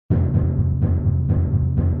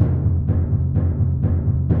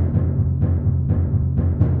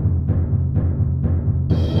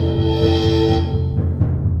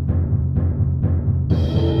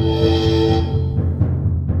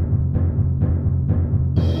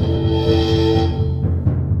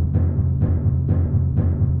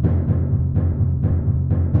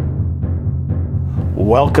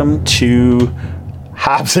welcome to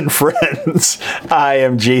Hobbs and Friends. I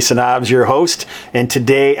am Jason Hobbs, your host, and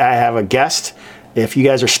today I have a guest. If you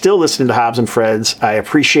guys are still listening to Hobbs and Friends, I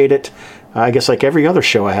appreciate it. I guess like every other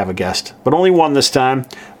show I have a guest, but only one this time.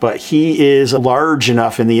 But he is large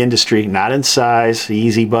enough in the industry, not in size,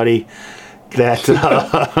 easy buddy,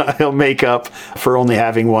 that he'll make up for only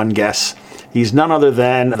having one guest. He's none other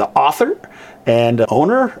than the author and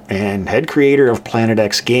owner and head creator of Planet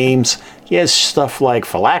X Games. He has stuff like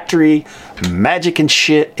Phylactery, Magic and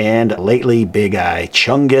Shit, and lately Big Eye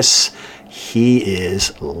Chungus. He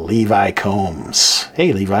is Levi Combs.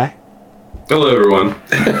 Hey, Levi. Hello, everyone.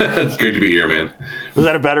 It's great to be here, man. Was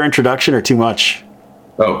that a better introduction or too much?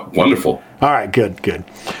 Oh, wonderful. All right, good.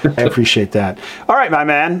 I appreciate that. All right, my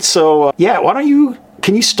man. So,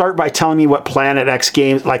 can you start by telling me what Planet X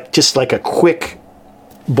Games, just like a quick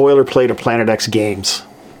boilerplate of Planet X Games?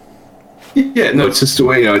 Yeah, no, it's just a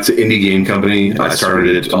way, it's an indie game company. I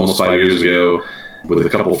started it almost 5 years ago with a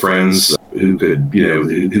couple of friends who could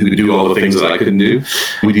do all the things that I couldn't do.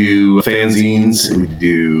 We do fanzines, we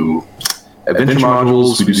do adventure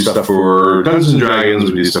modules, we do stuff for Dungeons & Dragons,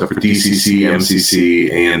 we do stuff for DCC,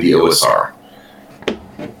 MCC, and the OSR.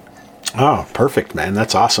 Oh, perfect, man.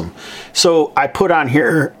 That's awesome. So I put on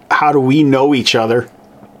here, how do we know each other?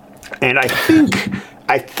 And I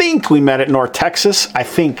think we met at North Texas. I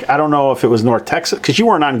don't know if it was North Texas, because you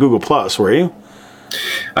weren't on Google Plus, were you?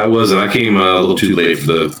 I wasn't. I came a little too late for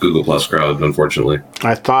the Google Plus crowd, unfortunately.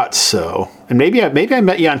 I thought so. And maybe I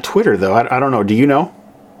met you on Twitter, though. I don't know. Do you know?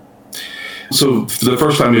 So the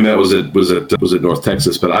first time we met was at North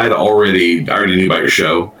Texas, but I already knew about your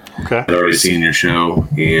show. Okay. I'd already seen your show,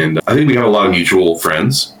 and I think we have a lot of mutual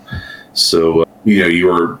friends. So you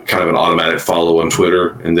were kind of an automatic follow on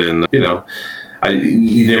Twitter, and then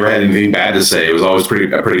you never had anything bad to say. It was always a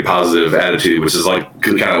pretty positive attitude, which is like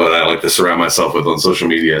kind of what I like to surround myself with on social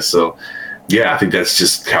media. So yeah, I think that's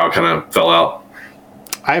just how it kind of fell out.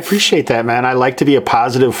 I appreciate that, man. I like to be a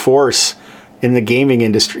positive force in the gaming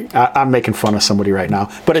industry. I'm making fun of somebody right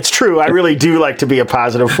now, but it's true. I really do like to be a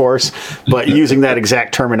positive force, but using that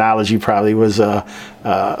exact terminology probably was a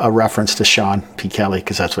reference to Sean P. Kelly,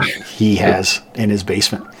 because that's what he has in his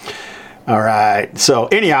basement. All right. So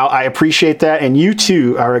anyhow, I appreciate that. And you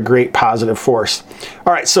too are a great positive force.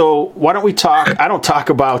 All right. So why don't we talk? I don't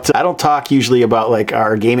talk usually about like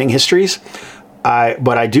our gaming histories.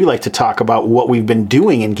 But I do like to talk about what we've been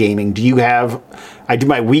doing in gaming. I do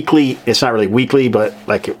my weekly, it's not really weekly, but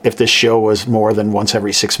like if this show was more than once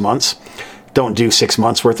every 6 months, don't do 6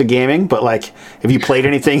 months worth of gaming. But like, have you played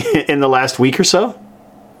anything in the last week or so?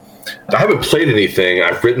 I haven't played anything.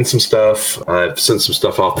 I've written some stuff. I've sent some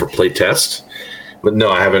stuff off for play test. But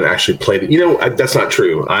no, I haven't actually played it. That's not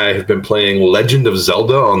true. I have been playing Legend of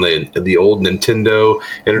Zelda on the old Nintendo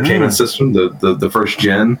Entertainment System, the first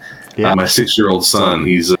gen. Yeah. My 6-year-old son,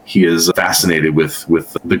 he is fascinated with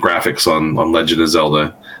the graphics on Legend of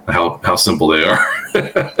Zelda, how simple they are.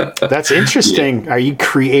 That's interesting. Yeah. Are you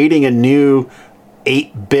creating a new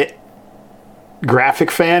 8-bit graphic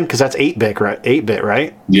fan? Because that's 8-bit, right? 8-bit,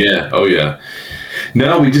 right? Yeah. Oh, yeah.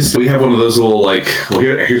 No, we have one of those little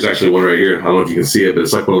here's actually one right here. I don't know if you can see it, but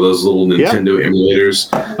it's like one of those little Nintendo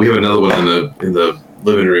emulators. We have another one in the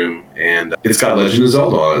living room, and it's got Legend of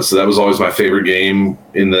Zelda on it. So that was always my favorite game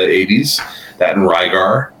in the 80s, that and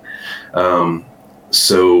Rygar.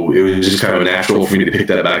 So it was just kind of natural for me to pick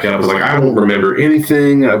that back up. I was like, I won't remember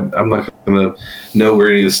anything. I'm not going to know where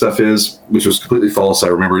any of this stuff is, which was completely false. I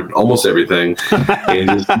remembered almost everything and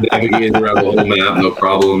just navigated around the whole map, no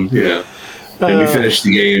problem. Yeah. And we finished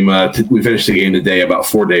the game. We finished the game today, about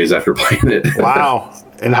 4 days after playing it. Wow!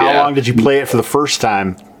 And how long did you play it for the first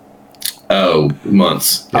time? Oh,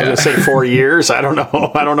 months. I was gonna say 4 years. I don't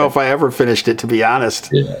know. I don't know if I ever finished it, to be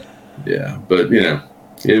honest. Yeah. But it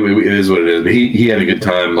is what it is. But he had a good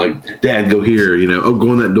time. Like, Dad, go here.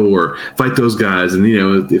 Go in that door, fight those guys. And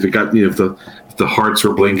if it got if the hearts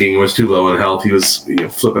were blinking, was too low in health, he was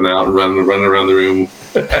flipping out and running around the room.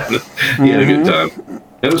 He had a good time.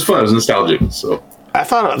 It was fun. It was nostalgic. So I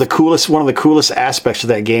thought one of the coolest aspects of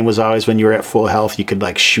that game was always when you were at full health, you could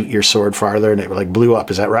like shoot your sword farther and it like blew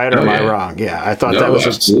up. Is that right, or am I wrong? Yeah, I thought that was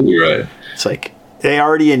absolutely right. It's like they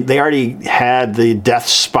already had the death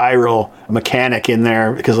spiral mechanic in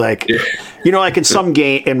there, because like like in some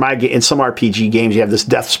game in some RPG games you have this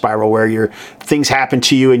death spiral where things happen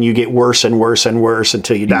to you and you get worse and worse and worse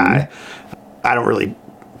until you die. I don't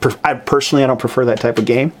prefer that type of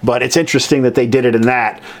game, but it's interesting that they did it in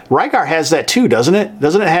that. Rygar has that too, doesn't it?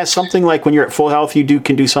 Doesn't it have something like when you're at full health, you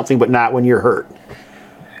can do something, but not when you're hurt?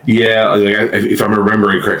 Yeah, if I'm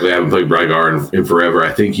remembering correctly, I haven't played Rygar in forever.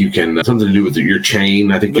 I think you can something to do with your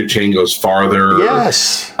chain. I think your chain goes farther.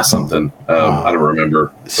 Yes, or something. I don't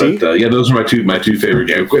remember. See? But yeah, those are my two favorite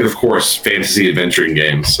games. And of course, fantasy adventuring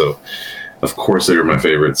games. So, of course, they are my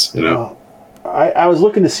favorites. I was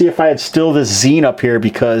looking to see if I had Steal This Zine up here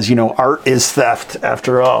because, art is theft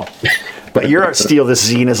after all. But your Steal This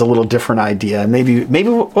Zine is a little different idea. Maybe. Why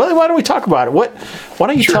don't we talk about it? Why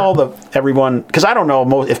don't you tell everyone? Because I don't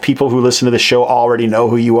know if people who listen to the show already know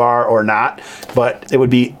who you are or not. But it would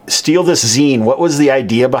be Steal This Zine. What was the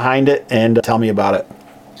idea behind it? And tell me about it.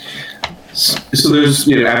 So there's,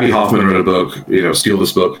 Abby Hoffman wrote a book, Steal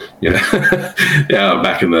This Book,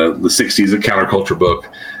 back in the 60s, a counterculture book.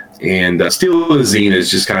 And Steal This Zine is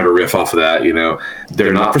just kind of a riff off of that.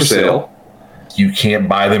 They're not for sale. You can't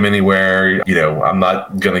buy them anywhere. I'm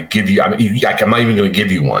not going to give you, I'm not even going to give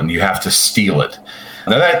you one. You have to steal it.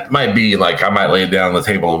 Now that might be like, I might lay it down on the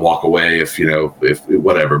table and walk away if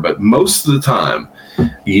whatever. But most of the time,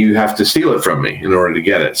 you have to steal it from me in order to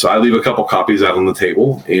get it. So I leave a couple copies out on the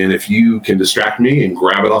table. And if you can distract me and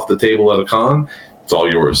grab it off the table at a con, it's all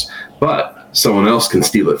yours. But someone else can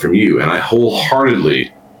steal it from you. And I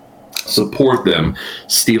wholeheartedly support them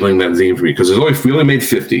stealing that zine from me because we only made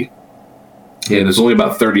 50. And there's only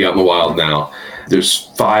about 30 out in the wild now. There's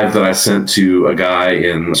 5 that I sent to a guy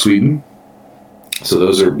in Sweden. So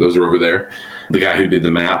those are over there. The guy who did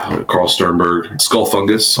the map, Carl Sternberg, Skull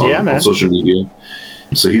Fungus on social media.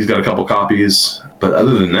 So he's got a couple copies. But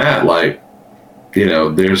other than that,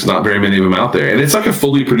 there's not very many of them out there. And it's like a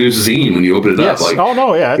fully produced zine when you open it up.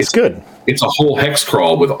 It's good. It's a whole hex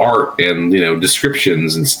crawl with art and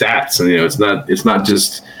descriptions and stats. And it's not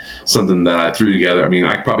just something that I threw together. I mean,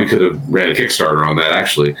 I probably could have ran a Kickstarter on that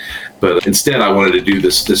actually, but instead I wanted to do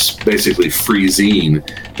this basically free zine,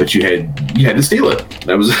 but you had to steal it.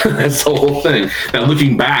 That's the whole thing. Now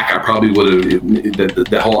looking back, I probably would have,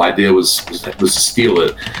 the whole idea was to steal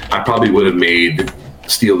it. I probably would have made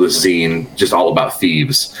Steal This Zine just all about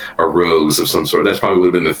thieves or rogues of some sort. That's probably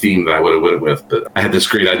would have been the theme that I would have went with, but I had this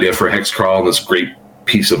great idea for a hex crawl and this great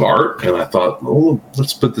piece of art, and I thought,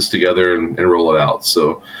 let's put this together and roll it out.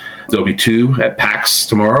 So there'll be 2 at PAX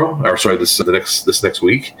tomorrow, or sorry, this next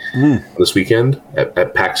week, this weekend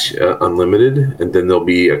at PAX Unlimited, and then there'll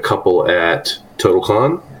be a couple at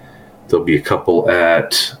TotalCon. There'll be a couple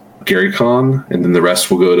at GaryCon, and then the rest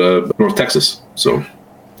will go to North Texas. So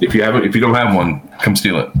if you don't have one, come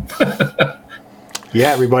steal it.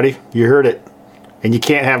 Yeah, everybody, you heard it, and you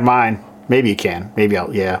can't have mine. Maybe you can. Maybe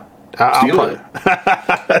I'll. Yeah. Steal it.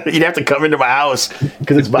 You'd have to come into my house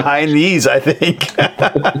because it's behind these, I think.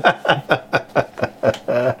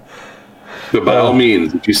 But by all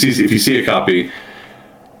means, if you see a copy,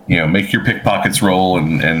 make your pickpockets roll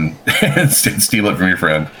and steal it from your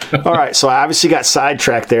friend. All right, so I obviously got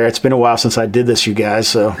sidetracked there. It's been a while since I did this, you guys.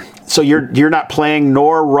 So you're not playing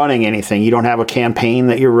nor running anything. You don't have a campaign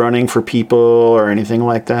that you're running for people or anything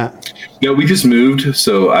like that? No, we just moved.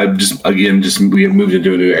 So we have moved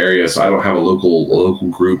into a new area. So I don't have a local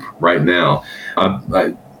group right now.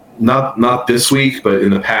 Not this week, but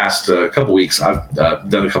in the past couple weeks, I've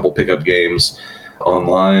done a couple pickup games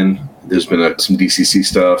online. There's been some DCC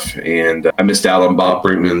stuff, and I missed out on Bob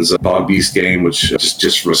Brinkman's Bog Beast game, which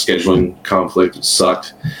just from a scheduling conflict, it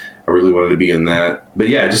sucked. I really wanted to be in that, but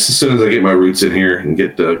yeah, just as soon as I get my roots in here and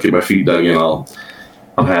get my feet dug in, I'll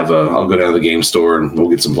go down to the game store and we'll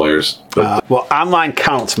get some players. Well, online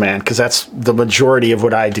counts, man, because that's the majority of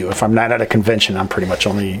what I do. If I'm not at a convention, I'm pretty much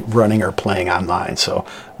only running or playing online, so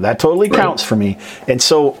that totally counts for me. And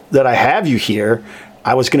so that I have you here,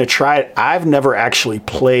 I was going to try it. I've never actually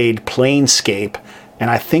played Planescape, and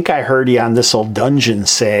I think I heard you on This Old Dungeon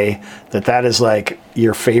say that is like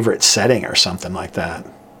your favorite setting or something like that.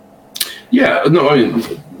 Yeah, no, I mean,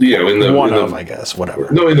 I guess, whatever.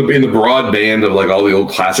 No, in the broad band of like all the old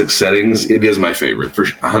classic settings, it is my favorite for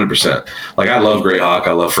 100%. Like I love Greyhawk,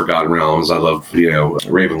 I love Forgotten Realms, I love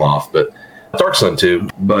Ravenloft, but Dark Sun too.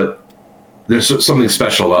 But there's something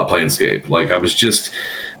special about Planescape. Like I was just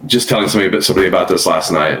telling somebody about this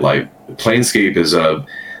last night. Like Planescape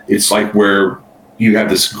it's like where you have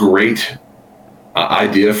this great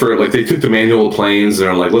idea for it. Like they took the manual of planes and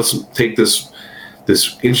they're like, let's take this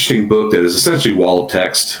interesting book that is essentially wall of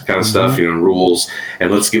text kind of stuff, rules, and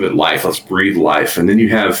let's give it life. Let's breathe life. And then you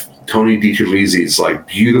have Tony DiTerlizzi's like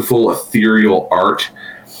beautiful ethereal art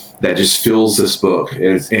that just fills this book.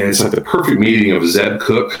 And it's like the perfect meeting of Zeb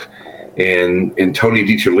Cook and Tony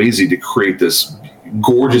DiTerlizzi to create this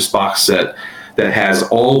gorgeous box set that has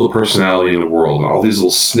all the personality in the world and all these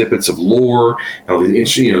little snippets of lore and all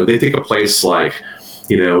these, they take a place like,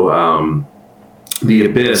 the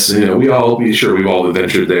Abyss, we've all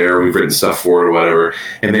adventured there, we've written stuff for it or whatever,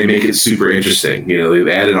 and they make it super interesting.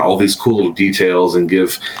 They add in all these cool little details and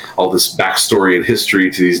give all this backstory and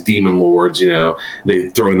history to these demon lords. They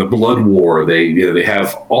throw in the blood war. They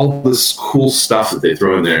have all this cool stuff that they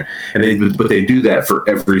throw in there, but they do that for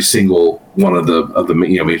every single one of the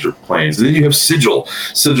major planes. And then you have Sigil.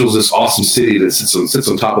 Sigil's this awesome city that sits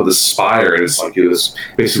on top of this spire, and it's like this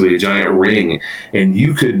basically a giant ring, and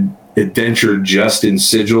you could adventure just in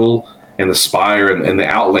Sigil and the Spire and the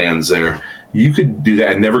Outlands there. You could do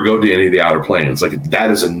that and never go to any of the outer planes. Like, that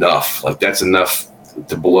is enough. Like, that's enough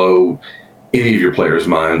to blow any of your players'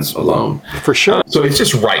 minds alone. For sure. So it's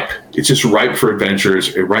just ripe. It's just ripe for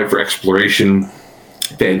adventures, ripe for exploration,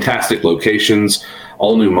 fantastic locations,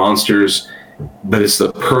 all new monsters, but it's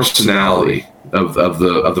the personality of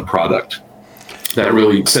the product that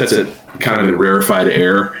really sets it kind of in rarefied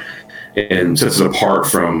air and sets it apart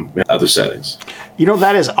from other settings.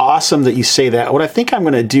 That is awesome that you say that. What I think I'm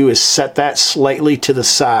going to do is set that slightly to the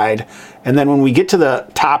side, and then when we get to the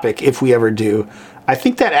topic, if we ever do, I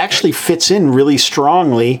think that actually fits in really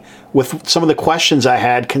strongly with some of the questions I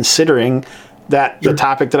had, considering that the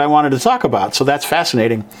topic that I wanted to talk about. So that's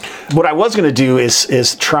fascinating. What I was going to do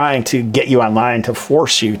is trying to get you online to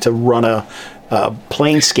force you to run a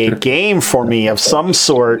Planescape game for me of some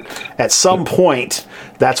sort at some point.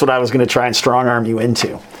 That's what I was going to try and strong arm you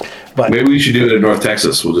into. But maybe we should do it in North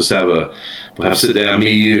Texas. We'll just have sit down,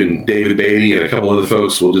 me, you, and David Beatty, and a couple other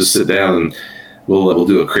folks. We'll just sit down and we'll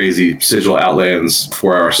do a crazy Sigil Outlands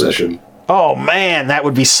 4-hour session. Oh man, that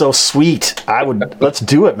would be so sweet. Let's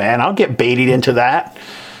do it, man. I'll get baited into that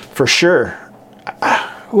for sure.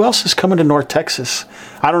 Who else is coming to North Texas?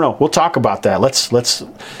 I don't know. We'll talk about that. Let's.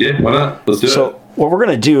 Yeah, why not? Let's do it. So what we're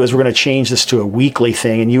going to do is we're going to change this to a weekly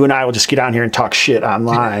thing, and you and I will just get on here and talk shit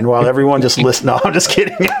online while everyone just listens. No, I'm just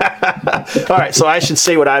kidding. All right, so I should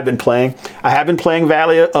say what I've been playing. I have been playing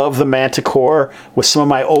Valley of the Manticore with some of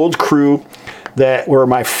my old crew that were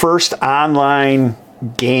my first online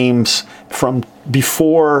games from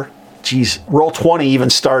before Roll20 even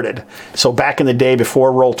started. So back in the day,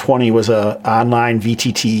 before Roll20 was a online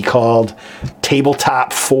VTT called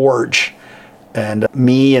Tabletop Forge. And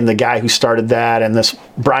me and the guy who started that, and this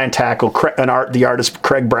Brian Tackle, the artist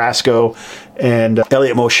Craig Brasco, and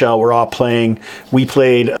Elliot Moschel were all playing. We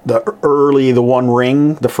played the One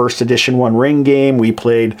Ring, the first edition One Ring game. We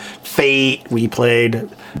played Fate. We played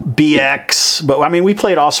BX. But I mean, we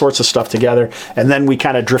played all sorts of stuff together. And then we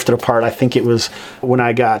kind of drifted apart. I think it was when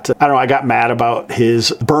I got mad about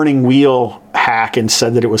his Burning Wheel hack and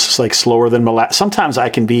said that it was like slower than molasses. Sometimes I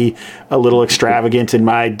can be a little extravagant in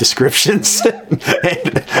my descriptions.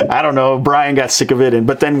 And I don't know, Brian got sick of it,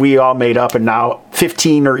 but then we all made up, and now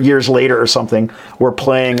 15 years later or something, we're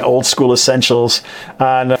playing Old School Essentials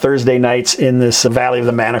on Thursday nights in this Valley of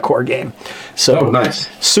the Manticore game. So nice.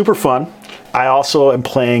 Super fun. I also am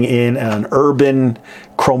playing in an urban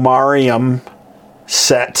Chromarium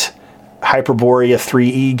set Hyperborea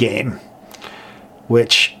 3E game,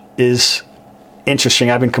 which is interesting.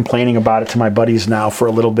 I've been complaining about it to my buddies now for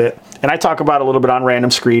a little bit. And I talk about it a little bit on Random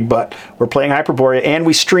Screed, but we're playing Hyperborea, and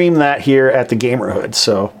we stream that here at the Gamerhood.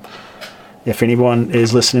 So if anyone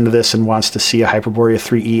is listening to this and wants to see a Hyperborea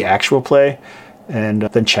 3E actual play, and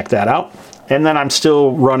then check that out. And then I'm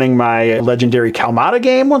still running my legendary Kalmata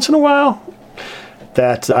game once in a while.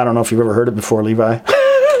 That, I don't know if you've ever heard it before, Levi.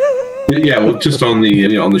 Yeah, well, just on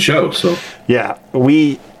the show. So yeah,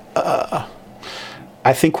 we...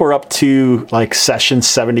 I think we're up to like session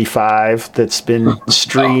 75 that's been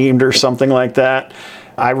streamed or something like that.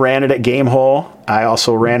 I ran it at Gamehole. I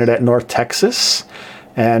also ran it at North Texas.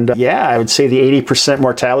 And I would say the 80%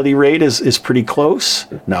 mortality rate is pretty close.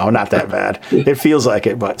 No, not that bad. It feels like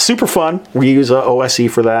it, but super fun. We use OSE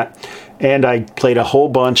for that. And I played a whole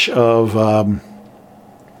bunch of...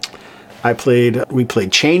 we played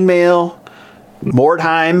Chainmail,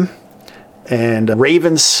 Mordheim, and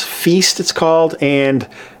Raven's Feast, it's called, and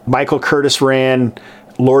Michael Curtis ran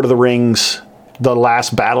Lord of the Rings, The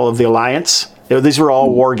Last Battle of the Alliance. These were all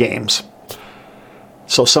war games.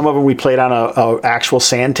 So some of them we played on a actual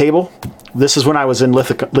sand table. This is when I was in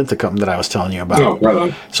Linthicum that I was telling you about. Oh, right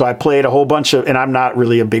on. So I played a whole bunch of, and I'm not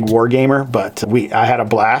really a big war gamer, but I had a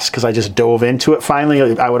blast because I just dove into it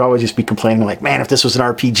finally. I would always just be complaining like, man, if this was an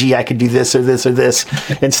RPG, I could do this or this or this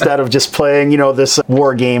instead of just playing, this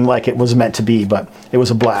war game like it was meant to be, but it was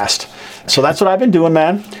a blast. So that's what I've been doing,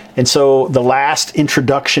 man. And so the last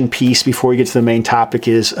introduction piece before we get to the main topic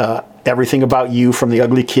is Everything About You from the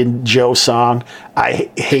Ugly Kid Joe song. I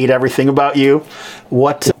hate everything about you.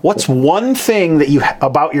 What's one thing that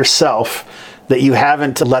about yourself that you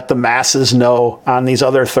haven't let the masses know on these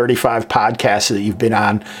other 35 podcasts that you've been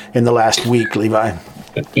on in the last week, Levi?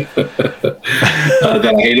 That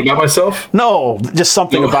I hate about myself? No, just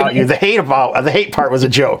something about you. The hate part was a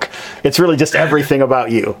joke. It's really just everything about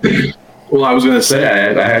you. Well, I was going to say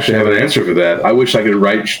I actually have an answer for that. I wish I could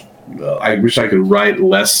write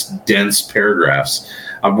less dense paragraphs.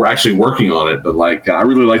 I'm actually working on it, but like I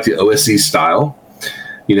really like the OSE style.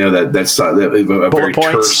 You know that's a very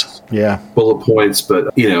terse, bullet points.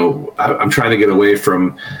 But you know, I'm trying to get away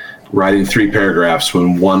from writing 3 paragraphs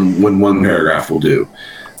when one paragraph will do.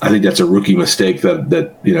 I think that's a rookie mistake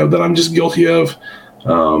that I'm just guilty of.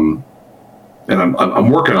 And I'm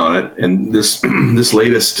working on it. And this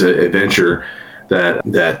latest adventure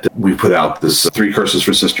that we put out, this 3 Curses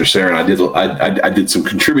for Sister Sarah, and I did some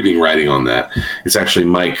contributing writing on that. It's actually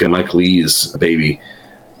Mike Lee's baby.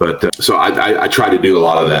 But so I try to do a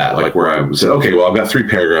lot of that, like where I said, okay, well, I've got 3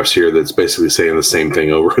 paragraphs here that's basically saying the same thing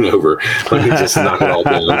over and over. Let me just knock it all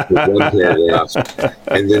down with 1 paragraph,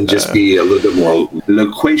 and then just be a little bit more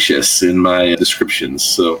loquacious in my descriptions.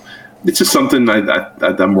 So it's just something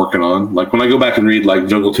I'm working on. Like when I go back and read like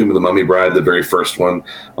Jungle Tomb of the Mummy Bride, the very first one,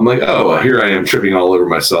 I'm like, oh, well, here I am tripping all over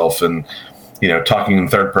myself and, you know, talking in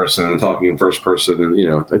third person and talking in first person, and, you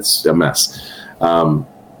know, it's a mess.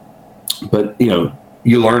 But, you know,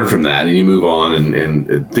 you learn from that and you move on,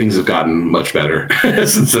 and things have gotten much better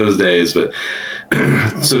since those days. But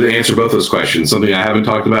so to answer both those questions, something I haven't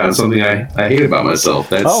talked about and something I hate about myself.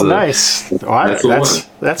 That's nice.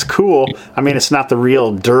 That's cool. I mean, it's not the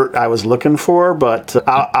real dirt I was looking for, but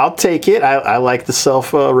I'll take it. I like the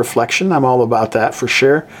self reflection. I'm all about that for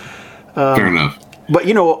sure. Fair enough. But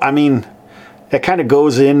you know, I mean, it kind of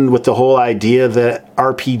goes in with the whole idea that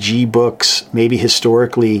RPG books, maybe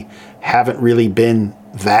historically, haven't really been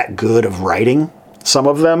that good of writing. Some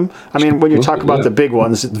of them. I mean, when you talk about the big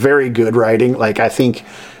ones, very good writing. Like, I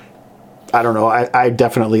don't know, I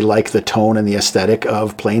definitely like the tone and the aesthetic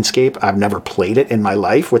of Planescape. I've never played it in my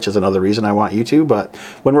life, which is another reason I want you to. But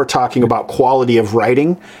when we're talking about quality of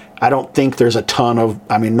writing, I don't think there's a ton of,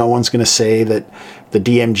 I mean, no one's going to say that the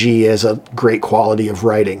DMG is a great quality of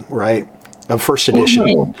writing, right? Of first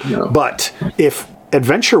edition. No. But if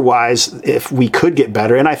adventure-wise, if we could get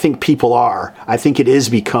better, and I think people are, I think it is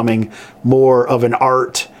becoming more of an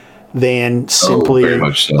art than simply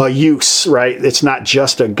a use, right? It's not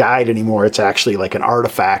just a guide anymore. It's actually like an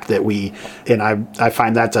artifact that I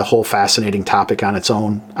find that's a whole fascinating topic on its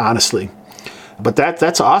own, honestly. But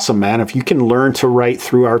that's awesome, man. If you can learn to write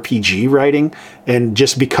through RPG writing and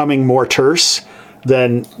just becoming more terse,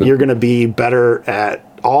 then you're going to be better at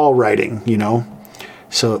all writing, you know?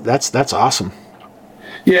 So that's awesome.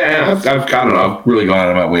 Yeah, I've really gone out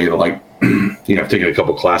of my way to, like, you know, I've taken a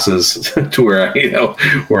couple classes to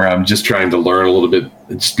where I'm just trying to learn a little bit,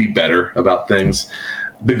 just be better about things.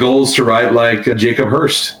 The goal is to write like Jacob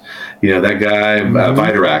Hurst, you know, that guy,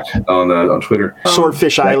 Vidorak on Twitter.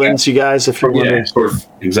 Swordfish Islands, you guys, if you're wondering.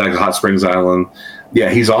 Exactly, Hot Springs Island.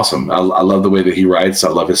 Yeah, he's awesome. I love the way that he writes. I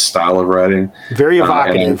love his style of writing. Very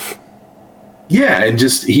evocative. And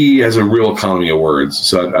just he has a real economy of words.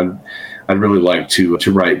 So I'd really like to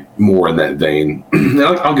write more in that vein.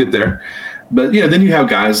 I'll get there. But yeah, then you have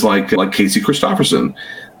guys like Casey Christopherson.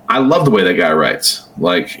 I love the way that guy writes.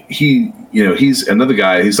 Like he's another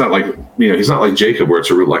guy. He's not like Jacob, where it's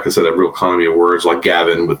like I said, a real economy of words, like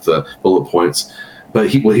Gavin with the bullet points.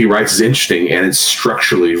 But what he writes is interesting, and it's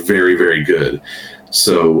structurally very, very good.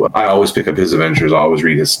 So I always pick up his adventures. I always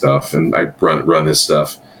read his stuff, and I run his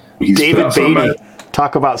stuff. David Beatty.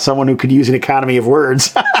 Talk about someone who could use an economy of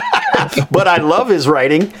words. But I love his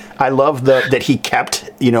writing. I love that he kept,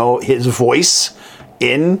 you know, his voice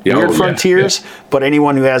in Weird Frontiers. Yeah. But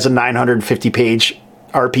anyone who has a 950-page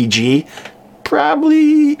RPG,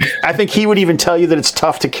 probably, I think he would even tell you that it's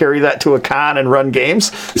tough to carry that to a con and run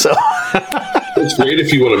games. So it's great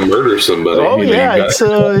if you want to murder somebody. Oh yeah,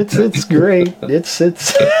 it's great. It's.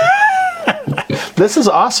 This is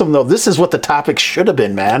awesome, though. This is what the topic should have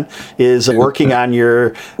been, man, is working on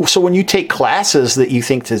your... So when you take classes that you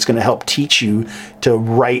think is going to help teach you to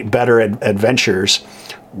write better adventures,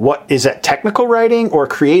 what is that, technical writing or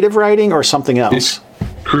creative writing or something else?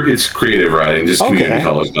 It's creative writing, just community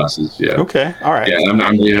college classes. Yeah. Okay. All right.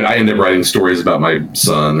 Yeah, I end up writing stories about my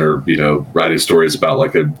son, or, you know, writing stories about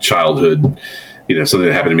like a childhood, you know, something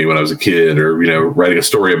that happened to me when I was a kid, or, you know, writing a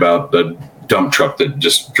story about the dump truck that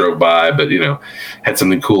just drove by, but, you know, had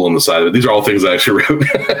something cool on the side of it. These are all things I actually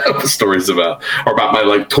wrote stories about, or about my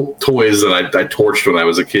like toys that I torched when I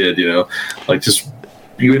was a kid, you know, like just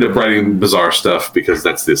you end up writing bizarre stuff because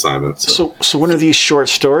that's the assignment. So when are these short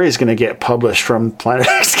stories going to get published from Planet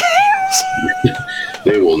X Games?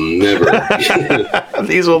 They will never.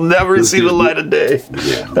 These will never see the light of day.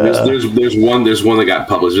 Yeah, there's one that got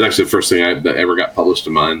published. It's actually the first thing that ever got published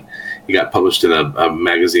of mine. It got published in a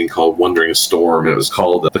magazine called Wandering Storm, and it was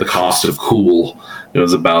called The Cost of Cool. It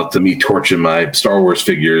was about me torching my Star Wars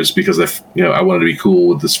figures because I wanted to be cool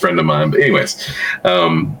with this friend of mine. But anyways,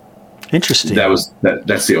 interesting.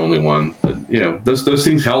 That's the only one. But, those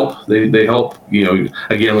things help. They help.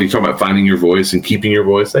 Again, when you talk about finding your voice and keeping your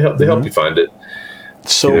voice, they help. They help you find it.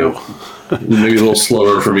 So. Maybe a little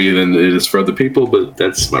slower for me than it is for other people, but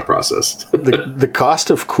that's my process. the cost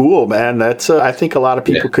of cool, man. That's I think a lot of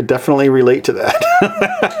people could definitely relate to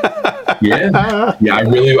that. Yeah.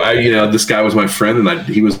 This guy was my friend, and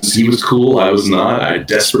he was cool. I was not. I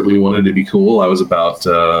desperately wanted to be cool. I was about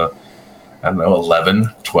 11,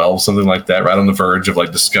 12, something like that, right on the verge of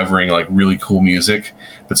like discovering like really cool music,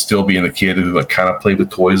 but still being the kid who like kind of played with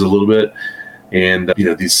toys a little bit. And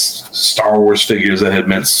these Star Wars figures that had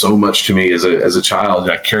meant so much to me as a child,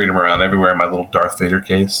 I carried them around everywhere in my little Darth Vader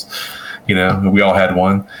case. We all had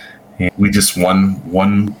one. And we just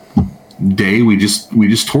one day we just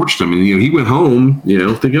torched him, and he went home,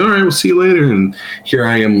 thinking, all right, we'll see you later. And here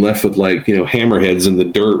I am left with like hammerheads in the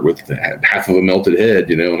dirt with half of a melted head,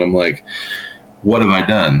 and I'm like, what have I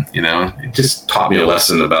done? It just taught me a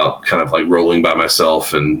lesson about kind of like rolling by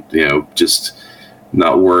myself and just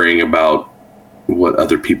not worrying about what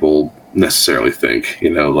other people necessarily think,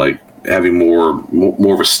 like having more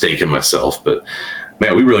of a stake in myself. But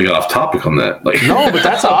man, we really got off topic on that. No, but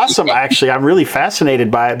that's awesome. Actually, I'm really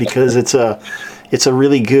fascinated by it because it's a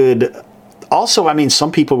really good. Also, I mean,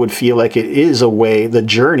 some people would feel like it is a way, the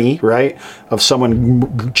journey, right, of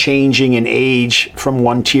someone changing in age from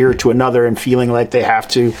one tier to another and feeling like they have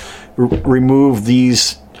to remove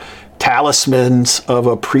these talismans of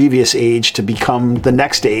a previous age to become the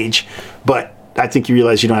next age. But I think you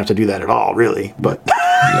realize you don't have to do that at all, really. But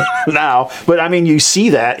but I mean, you see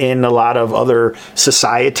that in a lot of other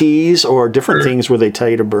societies or different things where they tell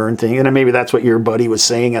you to burn things. And maybe that's what your buddy was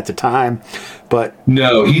saying at the time. But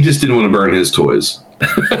no, he just didn't want to burn his toys.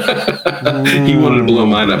 He wanted to blow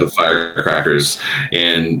mine up with firecrackers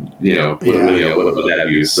and, what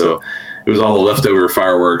have you. So it was all the leftover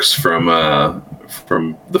fireworks from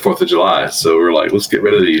the 4th of July. So we're like, let's get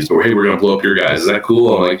rid of these. Or, hey, we're going to blow up your guys. Is that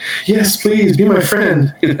cool? I'm like, yes, please, be my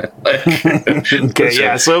friend. Okay,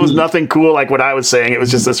 yeah. So it was nothing cool like what I was saying. It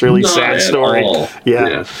was just this really sad story.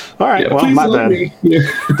 Yeah. All right. Yeah, well, my bad. Yeah.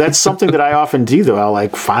 That's something that I often do, though. I'll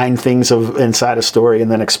like find things inside a story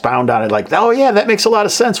and then expound on it. Like, oh, yeah, that makes a lot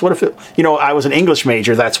of sense. What if it, I was an English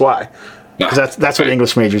major. That's why. Because that's what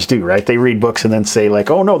English majors do, right? They read books and then say like,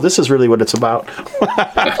 oh, no, this is really what it's about.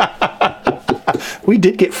 We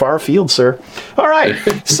did get far afield, sir. All right.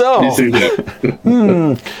 So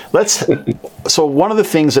so one of the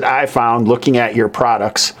things that I found looking at your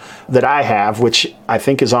products that I have, which I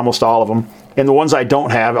think is almost all of them, and the ones I don't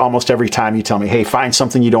have, almost every time you tell me, hey, find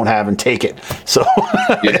something you don't have and take it. So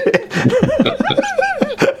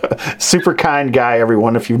super kind guy,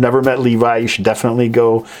 everyone. If you've never met Levi, you should definitely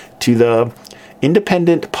go to the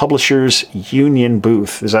Independent Publishers Union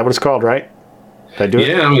booth. Is that what it's called, right? Did I do it?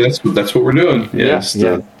 Yeah, I mean, that's what we're doing. Yeah.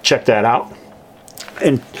 Check that out.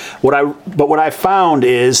 And what I found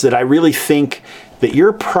is that I really think that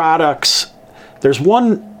your products,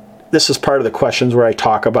 this is part of the questions where I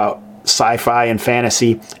talk about sci-fi and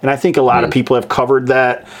fantasy, and I think a lot of people have covered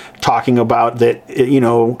that, talking about that.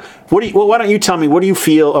 Why don't you tell me, what do you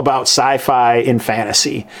feel about sci-fi and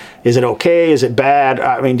fantasy? Is it okay? Is it bad?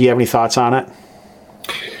 I mean, do you have any thoughts on it?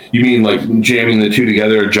 You mean like jamming the two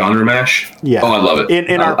together, genre mash? Yeah. Oh, I love it.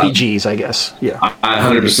 In RPGs, I guess. Yeah. I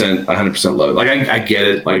 100% love it. Like I get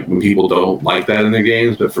it. Like when people don't like that in their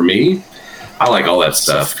games, but for me, I like all that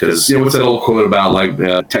stuff because what's that old quote about like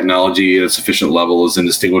technology at a sufficient level is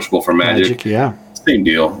indistinguishable from magic? Yeah. Same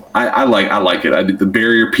deal. I like it. I think the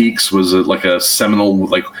Barrier Peaks was like a seminal,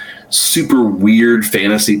 like super weird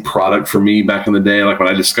fantasy product for me back in the day. Like when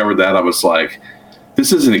I discovered that, I was like,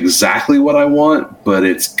 this isn't exactly what I want, but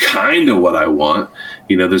it's kind of what I want.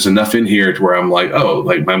 There's enough in here to where I'm like, oh,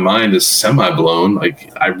 like my mind is semi-blown. Like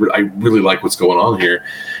I really like what's going on here.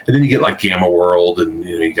 And then you get like Gamma World, and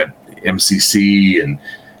you got MCC, and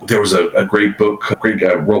there was a great book, great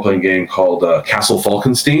role-playing game called Castle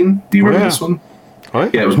Falkenstein. Do you remember this one?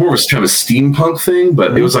 Right. Yeah, it was more of a kind of a steampunk thing,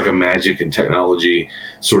 but it was like a magic and technology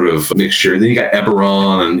sort of mixture. Then you got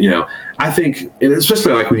Eberron, and I think, and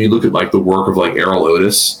especially like when you look at like the work of like Errol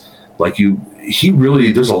Otis, like he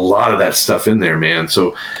really, there's a lot of that stuff in there, man.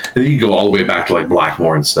 So and then you go all the way back to like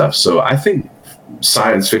Blackmore and stuff. So I think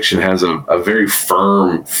science fiction has a very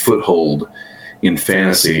firm foothold in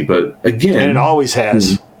fantasy, but again, and it always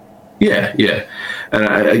has. Yeah. And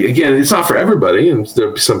again, it's not for everybody, and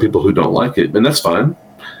there'll be some people who don't like it, and that's fine.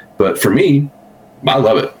 But for me, I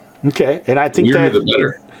love it. Okay, and I think Weirder that the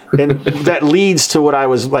better. and that leads to what I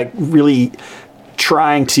was like really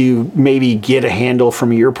trying to maybe get a handle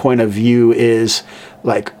from your point of view is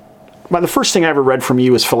like, well, the first thing I ever read from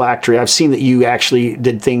you was Phylactery. I've seen that you actually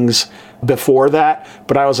did things before that,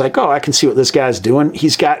 but I was like, oh, I can see what this guy's doing.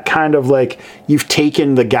 He's got kind of like, you've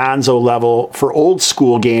taken the Gonzo level for old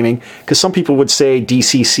school gaming, because some people would say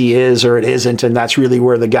DCC is or it isn't, and that's really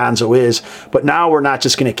where the Gonzo is. But now we're not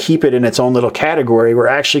just going to keep it in its own little category. We're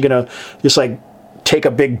actually going to just like take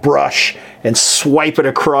a big brush and swipe it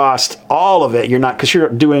across all of it. You're not, because you're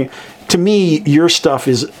doing, to me, your stuff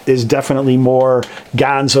is definitely more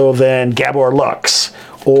Gonzo than Gabor Lux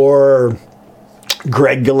or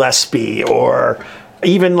Greg Gillespie, or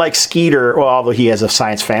even like Skeeter, well, although he has a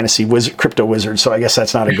science fantasy crypto wizard, so I guess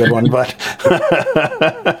that's not a good one. But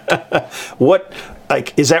what,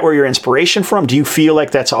 like, is that where your inspiration from? Do you feel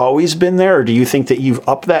like that's always been there, or do you think that you've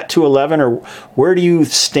upped that to 11, or where do you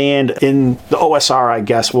stand in the OSR? I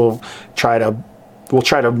guess we'll try to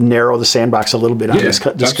narrow the sandbox a little bit on this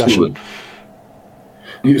discussion. Absolutely.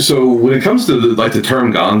 So when it comes to the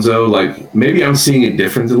term Gonzo, like maybe I'm seeing it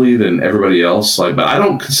differently than everybody else. Like, but I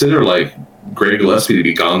don't consider like Greg Gillespie to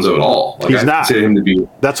be Gonzo at all. Like, He's not. Consider him to be.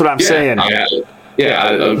 That's what I'm saying.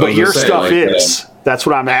 But your stuff is. That's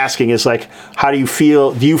what I'm asking is like, how do you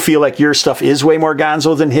feel? Do you feel like your stuff is way more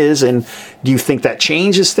Gonzo than his? And do you think that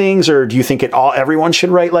changes things, or do you think everyone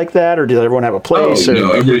should write like that, or does everyone have a place?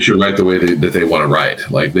 No, everybody should write the way that they want to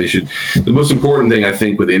write. Like they should. The most important thing I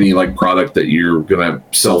think with any like product that you're gonna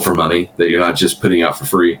sell for money, that you're not just putting out for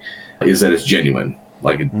free, is that it's genuine.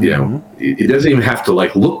 Like you know, it doesn't even have to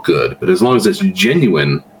like look good, but as long as it's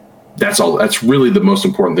genuine, that's all. That's really the most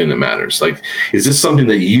important thing that matters. Like, is this something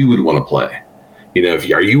that you would want to play? You know,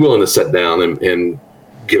 are you willing to sit down and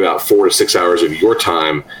give out 4 to 6 hours of your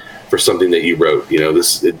time for something that you wrote? You know,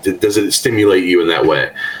 does it stimulate you in that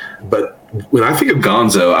way? But when I think of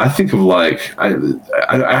Gonzo, I think of like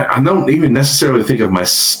I don't even necessarily think of my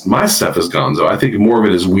stuff as Gonzo. I think more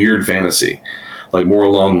of it as weird fantasy, like more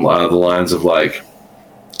along the lines of like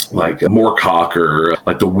Moorcock, or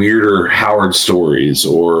like the weirder Howard stories,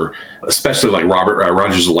 or especially like Robert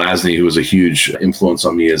Rogers Lasny, who was a huge influence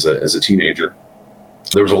on me as a teenager.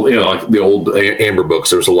 There was like the old Amber books.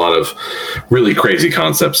 There was a lot of really crazy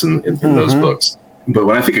concepts in those books. But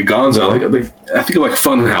when I think of Gonzo, I think of like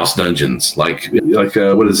Funhouse Dungeons, like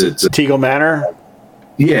what is it? Teagle Manor.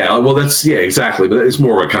 Yeah, well, exactly. But it's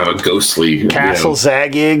more of a kind of a ghostly Castle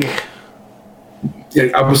Zagig.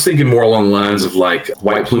 Yeah, I was thinking more along the lines of like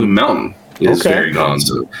White Plume Mountain is very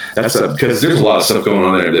Gonzo. That's because there's a lot of stuff going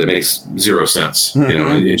on there that makes zero sense. You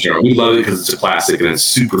know, in general, we love it because it's a classic and it's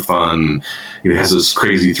super fun. It has those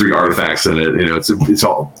crazy 3 artifacts in it. You know, it's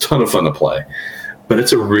all a ton of fun to play, but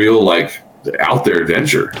it's a real like out there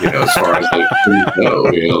adventure. You know, as far as like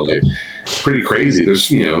like pretty crazy.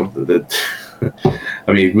 There's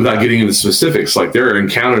I mean, without getting into specifics, like there are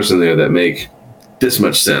encounters in there that make this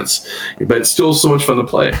much sense, but it's still so much fun to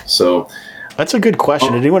play. So that's a good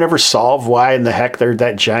question. Did anyone ever solve why in the heck there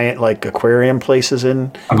that giant like aquarium places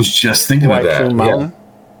in? I was just thinking White of that. Plume Mountain? Yeah.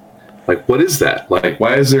 Like, what is that? Like,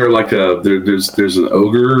 why is there like there's an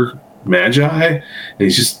ogre magi and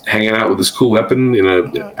he's just hanging out with this cool weapon? You know,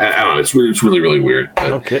 I don't know. It's really really weird.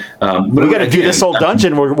 But, okay, but we got to do this whole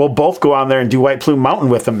dungeon. We'll both go on there and do White Plume Mountain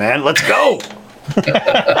with them, man. Let's go.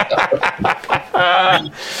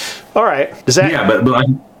 All right. Does that? Yeah, but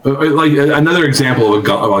like another example of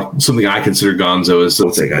like something I consider Gonzo is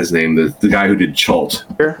what's that guy's name? The guy who did Chult.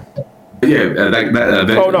 Here? Yeah,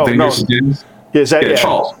 no. Is that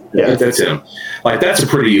Chult? Yeah, that's him. Like that's a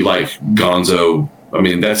pretty like Gonzo. I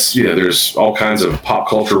mean, that's there's all kinds of pop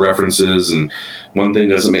culture references, and one thing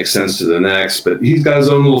doesn't make sense to the next, but he's got his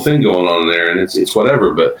own little thing going on there, and it's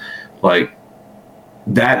whatever. But like.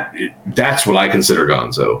 That's what I consider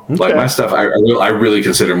Gonzo. Okay. Like my stuff, I really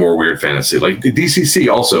consider more weird fantasy. Like the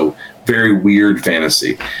DCC also very weird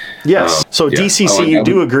fantasy. Yes. So DCC, you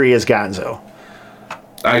do agree is Gonzo.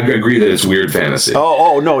 I agree that it's weird fantasy.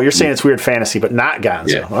 Oh no, you're saying it's weird fantasy, but not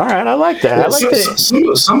Gonzo. Yeah. All right, I like that.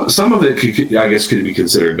 Well, some of it could be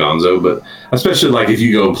considered Gonzo, but especially like if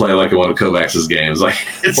you go and play like one of Kovacs's games, like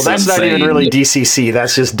it's that's insane. not even really DCC.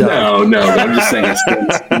 That's just dumb. No. I'm just saying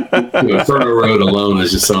Inferno Road alone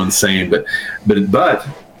is just so insane. But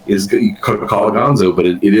is you could call it Gonzo, but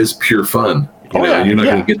it is pure fun. You're not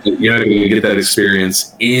going to get that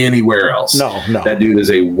experience anywhere else. No. That dude is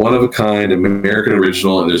a one of a kind American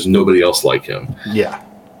original, and there's nobody else like him. Yeah.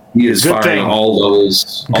 He is Good firing thing. on all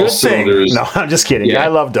levels, all Good thing. cylinders. No, I'm just kidding. Yeah. I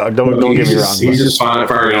love Doug. Don't get me wrong. He's just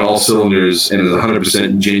firing on all cylinders and is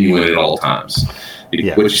 100% genuine at all times.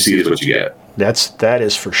 Yeah. What you see is what you get. That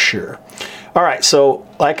is for sure. All right, so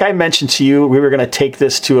like I mentioned to you, we were going to take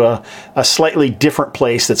this to a slightly different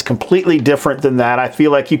place that's completely different than that. I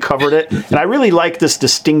feel like you covered it. And I really like this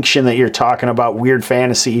distinction that you're talking about, weird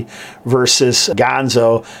fantasy versus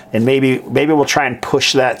gonzo. And maybe we'll try and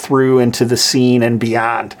push that through into the scene and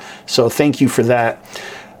beyond. So thank you for that.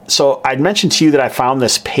 So I'd mentioned to you that I found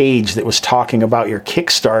this page that was talking about your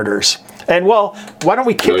Kickstarters. And well, why don't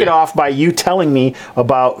we kick it off by you telling me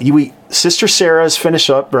about Sister Sarah's finished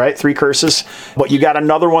up, right? 3 Curses, but you got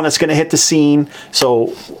another one that's going to hit the scene.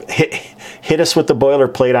 So hit us with the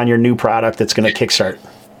boilerplate on your new product that's going to kickstart.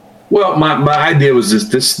 Well, my idea was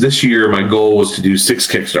this year. My goal was to do 6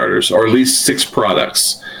 Kickstarters, or at least 6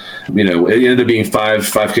 products. It ended up being five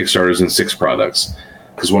Kickstarters and 6 products,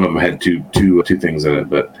 because one of them had two things in it.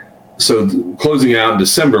 But so closing out in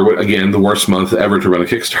December, again, the worst month ever to run a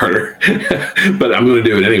Kickstarter, but I'm going to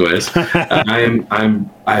do it anyways.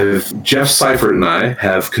 Jeff Seifert and I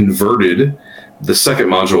have converted the second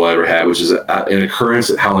module I ever had, which is an occurrence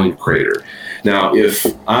at Howling Crater. Now, if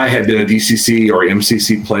I had been a DCC or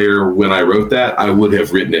MCC player when I wrote that, I would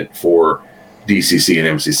have written it for DCC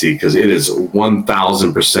and MCC, because it is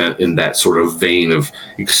 1000% in that sort of vein of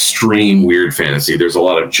extreme weird fantasy. There's a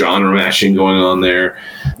lot of genre mashing going on there.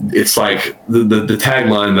 It's like the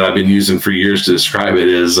tagline that I've been using for years to describe it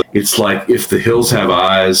is, it's like if The Hills Have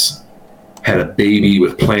Eyes had a baby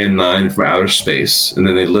with Plan 9 from outer space, and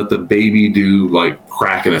then they let the baby do like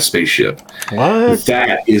crack in a spaceship. What?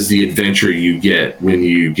 That is the adventure you get when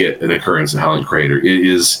you get an occurrence in Howling Crater.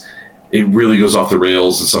 It really goes off the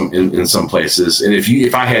rails in some places. And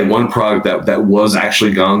if I had one product that was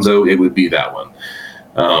actually gonzo, it would be that one.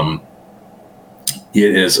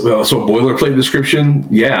 It is, well, so boilerplate description.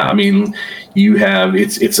 Yeah, I mean, you have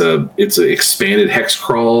it's a expanded hex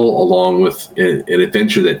crawl along with an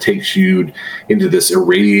adventure that takes you into this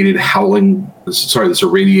irradiated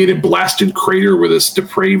blasted crater where this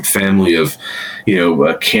depraved family of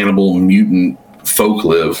cannibal mutant folk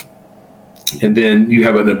live. And then you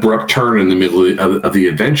have an abrupt turn in the middle of the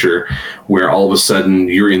adventure where all of a sudden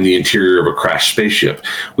you're in the interior of a crashed spaceship,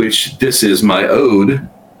 which this is my ode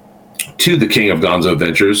to the king of gonzo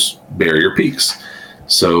adventures, Barrier Peaks.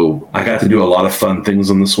 So I got to do a lot of fun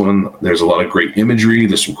things on this one. There's a lot of great imagery.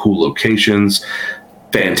 There's some cool locations,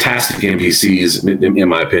 fantastic NPCs, in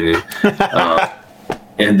my opinion.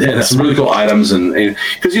 And then some really cool items. And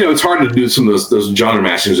because, it's hard to do some of those genre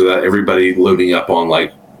mashings without everybody loading up on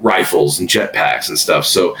like rifles and jetpacks and stuff.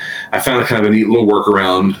 So I found a kind of a neat little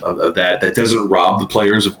workaround of that doesn't rob the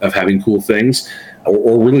players of having cool things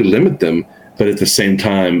or really limit them. But at the same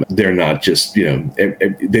time, they're not just,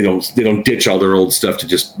 they don't ditch all their old stuff to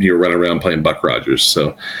just run around playing Buck Rogers.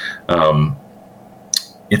 So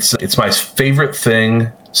it's my favorite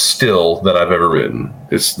thing still that I've ever written.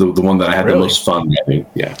 It's the one that I had the most fun writing.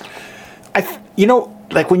 Yeah.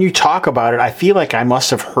 Like when you talk about it, I feel like I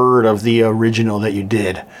must have heard of the original that you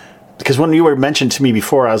did. Because when you were mentioned to me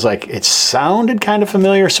before, I was like, it sounded kind of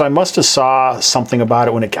familiar. So I must have saw something about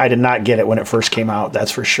it I did not get it when it first came out.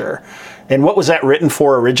 That's for sure. And what was that written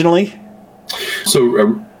for originally? So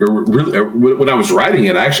when I was writing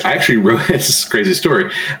it, I actually wrote, it's a crazy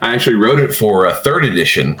story. I actually wrote it for a 3rd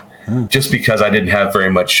edition. Just because I didn't have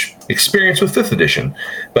very much experience with 5th edition.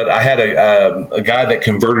 But I had a guy that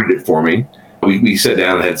converted it for me. We sat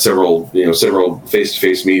down and had several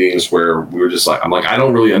face-to-face meetings where we were just like, I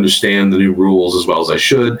don't really understand the new rules as well as I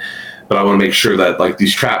should, but I want to make sure that like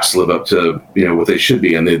these traps live up to what they should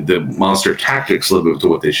be, and the monster tactics live up to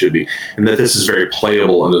what they should be, and that this is very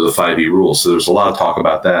playable under the 5e rules. So there's a lot of talk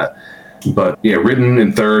about that. But yeah, written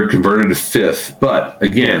in 3rd, converted to 5th. But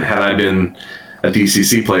again, had I been a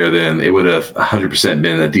DCC player then, it would have 100%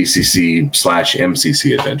 been a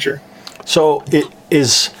DCC/MCC adventure. So it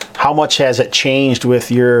is. How much has it changed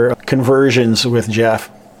with your conversions with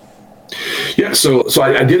Jeff? Yeah, so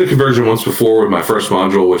I did a conversion once before with my first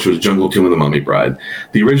module, which was Jungle Tomb of the Mummy Bride.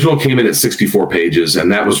 The original came in at 64 pages,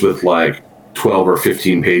 and that was with like 12 or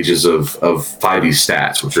 15 pages of 5e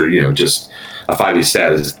stats, which are, just a 5e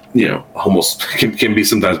stat is, almost can be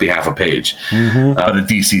sometimes be half a page. But a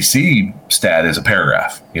DCC stat is a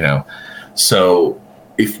paragraph, So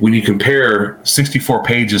when you compare 64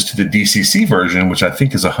 pages to the DCC version, which I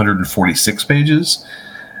think is 146 pages,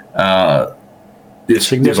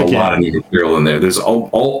 There's a lot of new material in there. There's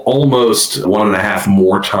almost 1.5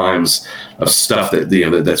 more times of stuff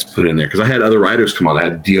that's put in there. Because I had other writers come on. I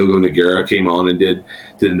had Diogo Nogueira came on and did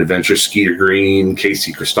an adventure. Skeeter Green,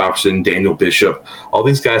 Casey Christopherson, Daniel Bishop. All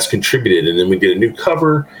these guys contributed, and then we did a new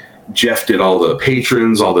cover. Jeff did all the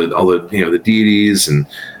patrons, all the the deities, and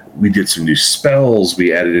we did some new spells.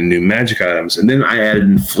 We added in new magic items, and then I added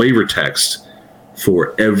in flavor text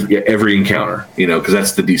for every encounter, because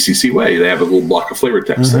that's the DCC way. They have a little block of flavor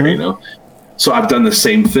text there, So I've done the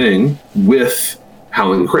same thing with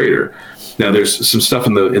Howling Crater. Now there's some stuff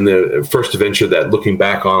in the first adventure that, looking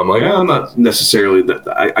back on, I'm like, I'm not necessarily that.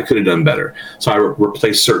 I could have done better. So I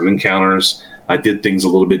replaced certain encounters. I did things a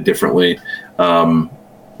little bit differently.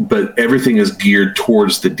 But everything is geared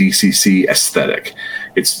towards the DCC aesthetic.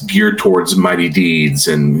 It's geared towards mighty deeds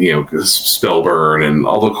and spell burn and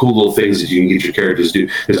all the cool little things that you can get your characters to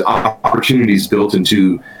do. There's opportunities built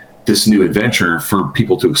into this new adventure for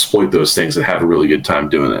people to exploit those things and have a really good time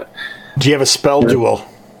doing it. Do you have a spell duel?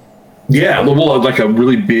 Yeah, well, like a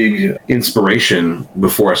really big inspiration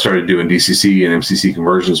before I started doing DCC and MCC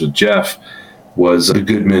conversions with Jeff was the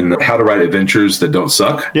Goodman How to Write Adventures That Don't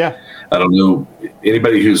Suck. Yeah. I don't know,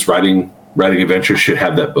 anybody who's writing adventures should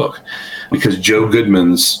have that book, because Joe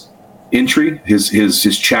Goodman's entry,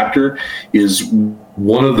 his chapter, is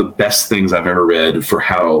one of the best things I've ever read for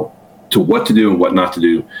what to do and what not to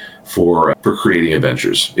do for creating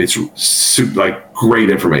adventures. It's like great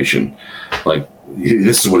information. Like,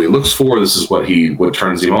 this is what he looks for. This is what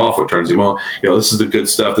turns him off. What turns him on. This is the good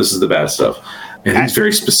stuff. This is the bad stuff. And he's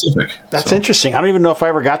very specific. That's interesting. I don't even know if I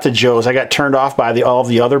ever got to Joe's. I got turned off by all of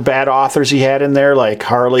the other bad authors he had in there, like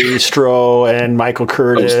Harley Stroh and Michael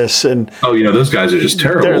Curtis. Those guys are just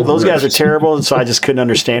terrible. Those guys are terrible, and so I just couldn't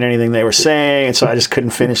understand anything they were saying, and so I just couldn't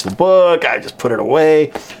finish the book. I just put it away.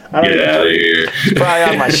 Get out of here. It's probably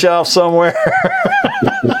on my shelf somewhere.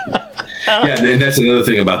 Yeah, and that's another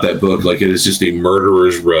thing about that book. Like, it is just a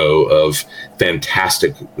murderer's row of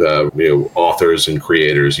fantastic, authors and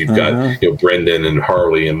creators. You've got, Brendan and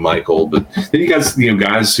Harley and Michael, but then you got,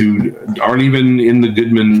 guys who aren't even in the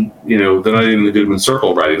Goodman, they're not even in the Goodman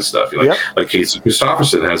circle writing stuff. Like Casey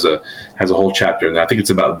Christopherson has a whole chapter, and I think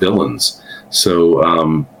it's about villains.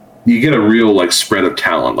 So, you get a real spread of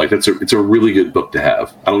talent. Like, it's a really good book to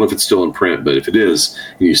have. I don't know if it's still in print, but if it is,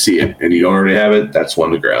 and you see it and you don't already have it, that's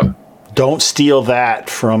one to grab. Don't steal that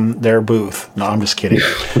from their booth. No, I'm just kidding.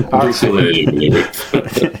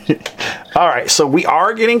 All right, so we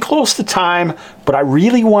are getting close to time, but I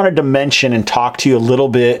really wanted to mention and talk to you a little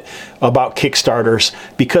bit about Kickstarters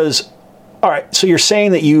because, all right, so you're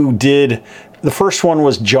saying that you did, the first one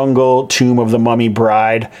was Jungle, Tomb of the Mummy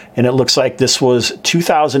Bride, and it looks like this was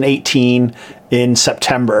 2018 in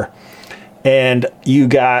September. And you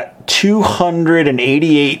got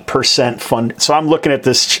 288% funded. So I'm looking at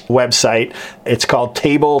this website. It's called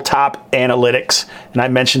Tabletop Analytics. And I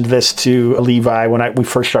mentioned this to Levi when we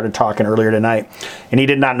first started talking earlier tonight. And he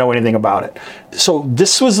did not know anything about it. So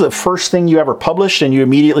this was the first thing you ever published, and you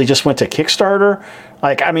immediately just went to Kickstarter?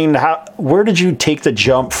 Where did you take the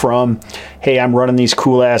jump from, hey, I'm running these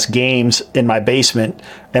cool-ass games in my basement,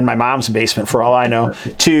 in my mom's basement for all I know,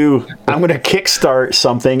 to I'm going to kickstart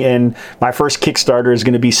something, and my first Kickstarter is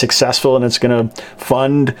going to be successful, and it's going to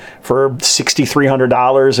fund for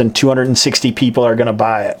 $6,300, and 260 people are going to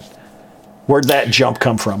buy it? Where'd that jump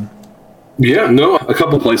come from? Yeah, no, a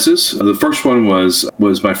couple places. The first one was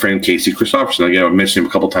my friend Casey Christopherson. Again, I've mentioned him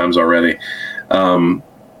a couple times already.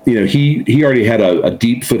 He already had a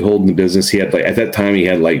deep foothold in the business. He had at that time he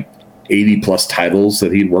had 80 plus titles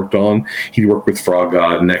that he'd worked on. He'd worked with Frog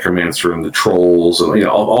God, Necromancer, and the Trolls, and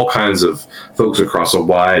all kinds of folks across a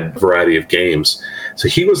wide variety of games. So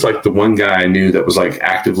he was the one guy I knew that was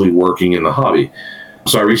actively working in the hobby.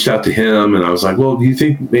 So I reached out to him and I was like, well, do you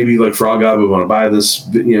think maybe Frog God would want to buy this?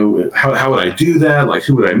 How would I do that?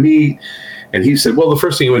 Who would I meet? And he said, well, the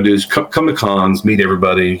first thing you want to do is come to cons, meet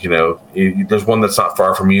everybody. There's one that's not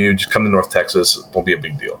far from you. Just come to North Texas. It won't be a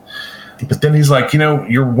big deal. But then he's like,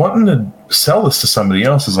 you're wanting to sell this to somebody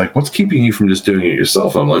else. Is what's keeping you from just doing it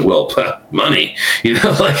yourself? I'm like, well, money. I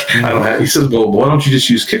don't have. He says, well, why don't you just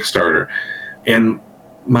use Kickstarter? And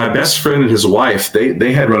my best friend and his wife,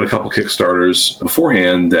 they had run a couple Kickstarters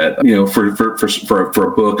beforehand that for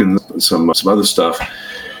a book and some other stuff.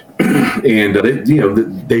 And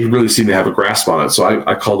they really seem to have a grasp on it. So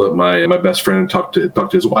I called up my best friend and talked to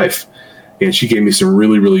his wife, and she gave me some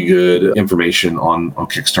really, really good information on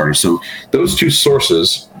Kickstarter. So those two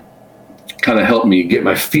sources kind of helped me get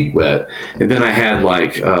my feet wet. And then I had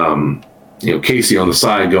Casey on the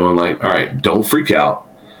side going all right, don't freak out.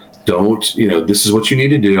 don't, this is what you need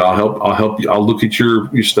to do. I'll help you. I'll look at your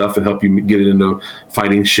stuff and help you get it into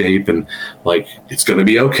fighting shape. And like, it's going to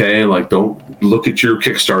be okay. Like, don't look at your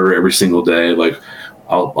Kickstarter every single day. Like,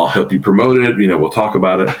 I'll help you promote it. We'll talk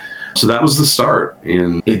about it. So that was the start,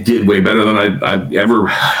 and it did way better than I ever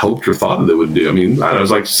hoped or thought that it would do. I mean, it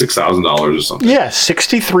was like $6,000 or something. Yeah,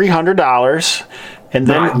 $6,300. And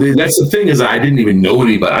then that's the thing, is I didn't even know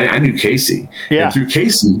anybody. I knew Casey. Yeah. And through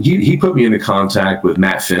Casey, he put me into contact with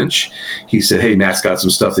Matt Finch. He said, hey, Matt's got some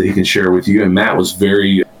stuff that he can share with you. And Matt was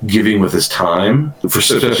very giving with his time,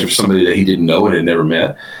 especially for somebody that he didn't know and had never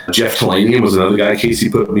met. Jeff Talanian was another guy Casey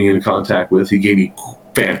put me into contact with. He gave me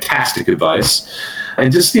fantastic advice. And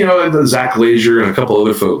just, Zach Lazier and a couple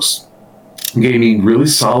other folks gave me really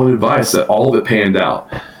solid advice that all of it panned out.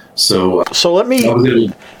 So let me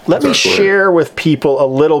share with people a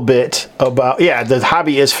little bit about, the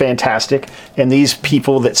hobby is fantastic. And these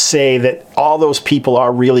people that say that, all those people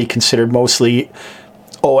are really considered mostly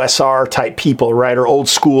OSR type people, right? Or old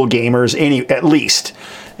school gamers, at least.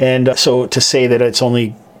 And so to say that it's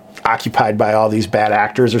only occupied by all these bad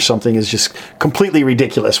actors or something is just completely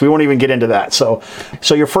ridiculous. We won't even get into that. So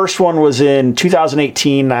your first one was in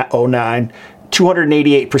 2018-09,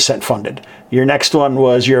 288% funded. Your next one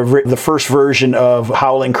was the first version of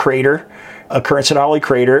Howling Crater, Occurrence at Howling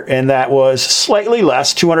Crater, and that was slightly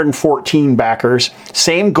less, 214 backers.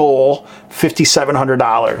 Same goal,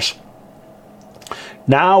 $5,700.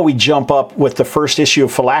 Now we jump up with the first issue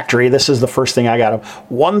of Phylactery. This is the first thing I got of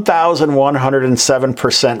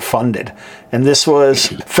 1,107% funded. And this was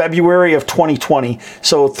February of 2020.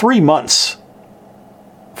 So 4 months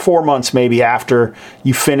maybe after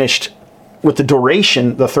you finished with the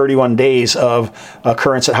duration, the 31 days of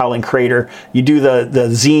Occurrence at Howling Crater. You do the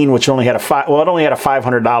zine, which only had a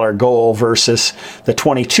 $500 goal versus the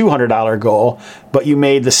 $2,200 goal, but you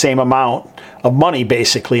made the same amount of money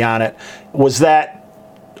basically on it. Was that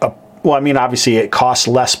obviously it costs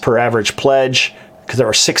less per average pledge because there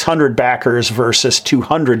were 600 backers versus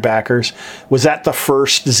 200 backers. Was that the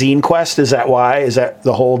first Zine Quest? Is that why? Is that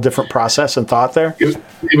the whole different process and thought there?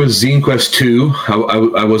 It was Zine Quest 2.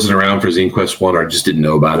 I wasn't around for Zine Quest 1, or I just didn't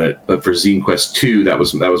know about it. But for Zine Quest 2, that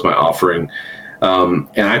was my offering. And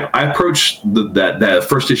I approached that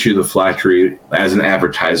first issue of the Phylactery as an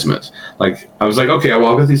advertisement. Like, I was like, okay,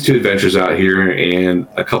 well, I've got these 2 adventures out here, and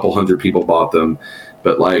a couple hundred people bought them.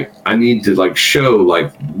 But like, I need to like show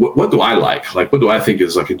like what do I like? Like, what do I think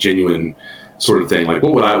is like a genuine sort of thing? Like,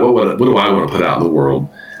 what do I want to put out in the world?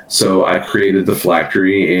 So I created the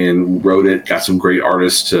Phylactery and wrote it. Got some great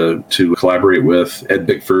artists to collaborate with: Ed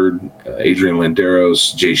Bickford, Adrian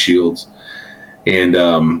Landeros, Jay Shields, and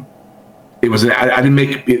it was. I didn't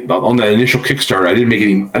make it on the initial Kickstarter. I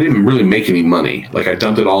didn't really make any money. Like, I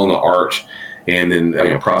dumped it all into art and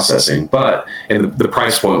then processing, and the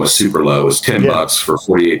price point was super low. It was $10 for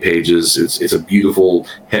 48 pages. It's a beautiful,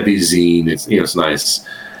 heavy zine. It's nice.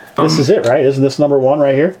 This is it, right? Isn't this number 1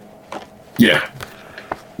 right here? Yeah.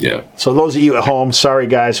 So those of you at home, sorry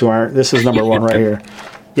guys who aren't, this is number 1 right here.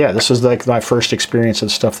 Yeah, this was like my first experience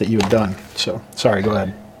of stuff that you had done. So sorry, go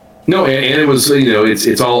ahead. No, and it was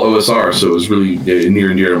it's all OSR, so it was really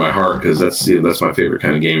near and dear to my heart because that's my favorite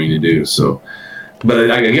kind of gaming to do. So.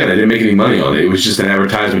 But I didn't make any money on it. It was just an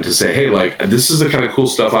advertisement to say, hey, like, this is the kind of cool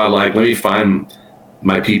stuff I like. Let me find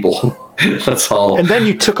my people. That's all. And then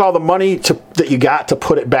you took all the money that you got to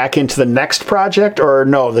put it back into the next project? Or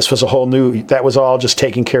no, this was a whole new, that was all just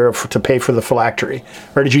taken care of to pay for the Phylactery?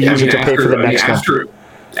 Or did you use it to pay for the next one? After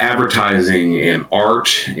advertising and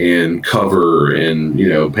art and cover and,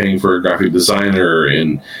 paying for a graphic designer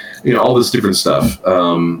and, all this different stuff.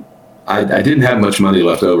 I didn't have much money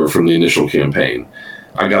left over from the initial campaign.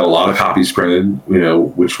 I got a lot of copies printed,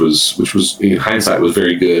 which was in hindsight was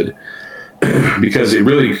very good because it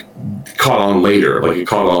really caught on later. Like, it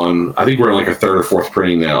caught on. I think we're in like a 3rd or 4th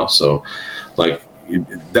printing now. So, like,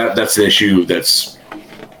 that's an issue it's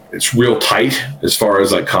real tight as far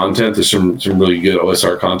as like content. There's some really good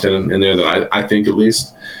OSR content in there that I think, at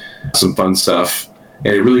least, some fun stuff.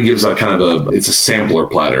 And it really gives it's a sampler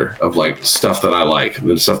platter of like stuff that I like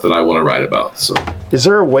and stuff that I want to write about. So, is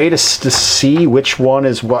there a way to see which one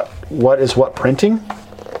is what is what printing?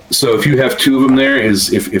 So if you have 2 of them, there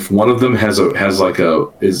is if one of them is like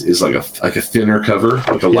a thinner cover,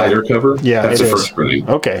 like a lighter cover. Yeah, that's the first printing.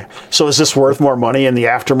 Okay, so is this worth more money in the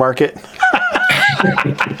aftermarket?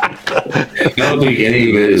 I don't think any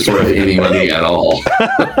of it is worth any money at all.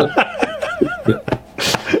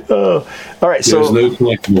 All right, there's no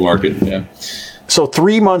collectible market. Yeah. So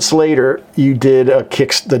 3 months later, you did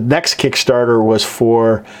the next Kickstarter was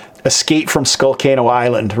for Escape from Skullcano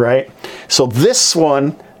Island, right? So this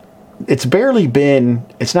one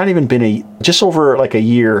it's not even been just over like a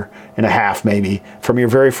year and a half maybe from your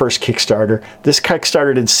very first Kickstarter. This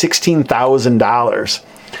Kickstarter did $16,000,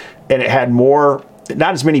 and it had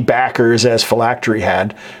not as many backers as Phylactery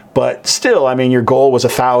had, but still, I mean, your goal was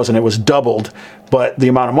 1,000. It was doubled, but the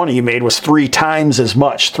amount of money you made was 3 times as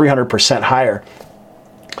much, 300% higher.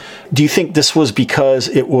 Do you think this was because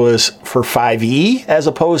it was for 5e as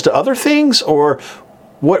opposed to other things, or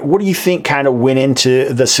what do you think kind of went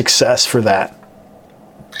into the success for that?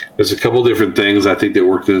 There's a couple different things I think that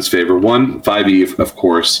worked in its favor. One, 5e, of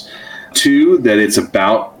course. 2, that it's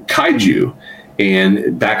about kaiju.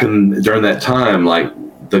 And during that time, like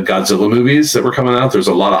the Godzilla movies that were coming out, there's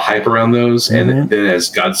a lot of hype around those. Mm-hmm. And then as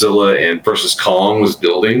Godzilla and versus Kong was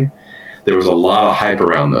building, there was a lot of hype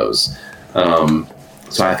around those.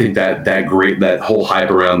 So I think that whole hype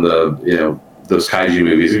around those kaiju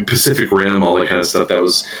movies, Pacific Rim, all that kind of stuff, that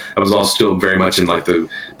was all still very much in like the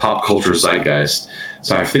pop culture zeitgeist.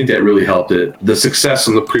 So I think that really helped it. The success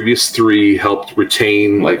on the previous 3 helped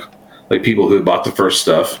retain like people who had bought the first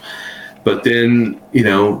stuff. But then,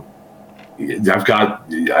 I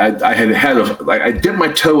dipped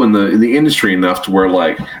my toe in the industry enough to where,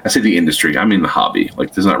 like, I say the industry, I mean the hobby.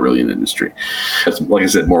 Like, there's not really an industry. It's, like I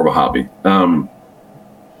said, more of a hobby.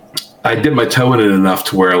 I dipped my toe in it enough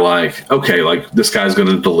to where, like, okay, like, this guy's going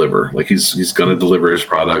to deliver. Like, he's going to deliver his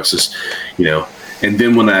products, And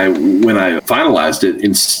then when I finalized it,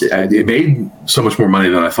 it made so much more money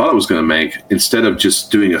than I thought it was going to make. Instead of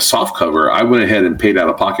just doing a soft cover, I went ahead and paid out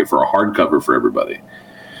of pocket for a hardcover for everybody.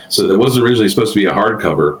 So that wasn't originally supposed to be a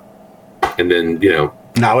hardcover, and then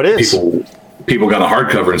now it is. People got a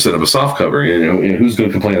hardcover instead of a soft cover. And who's going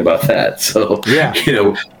to complain about that? So yeah,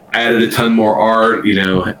 I added a ton more art.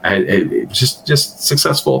 Just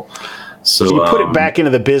successful. So you put it back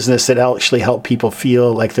into the business that actually help people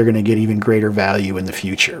feel like they're going to get even greater value in the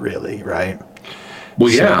future, really, right?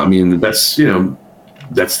 Well, yeah, I mean, that's the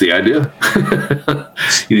idea.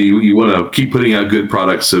 You want to keep putting out good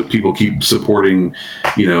products so people keep supporting,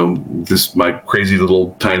 my crazy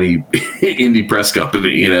little tiny indie press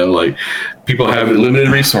company, like people have limited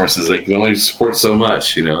resources. They can only support so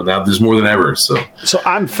much, now there's more than ever. So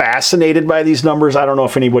I'm fascinated by these numbers. I don't know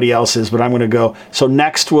if anybody else is, but I'm going to go. So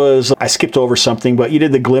next was, I skipped over something, but you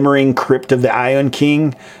did the Glimmering Crypt of the Ion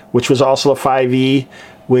King, which was also a 5e,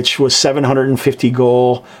 which was 750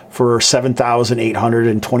 gold for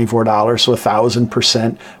 $7,824, so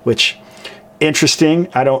 1,000%, which interesting.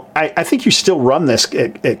 I think you still run this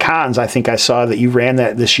at cons. I think I saw that you ran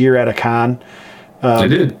that this year at a con. I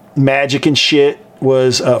did. Magic and Shit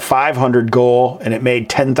was 500 gold, and it made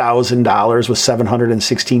 $10,000 with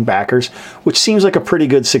 716 backers, which seems like a pretty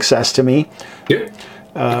good success to me. Yeah,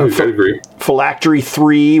 I agree. Phylactery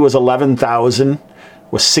 3 was 11,000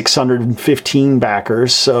 with 615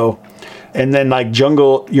 backers. So, and then like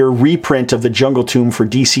your reprint of the Jungle Tomb for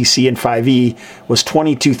DCC and 5e was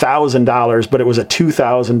 $22,000, but it was a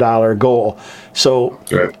 $2,000 goal. So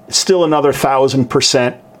still another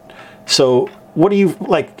 1,000%. So what do you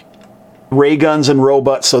like? Ray guns and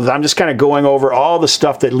robots. So I'm just kind of going over all the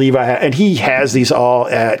stuff that Levi had, and he has these all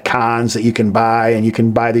at cons that you can buy, and you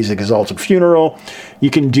can buy these at Exalted Funeral. You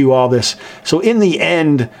can do all this. So in the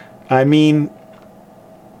end, I mean,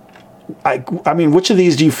 which of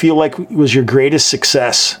these do you feel like was your greatest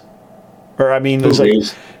success? Or, I mean,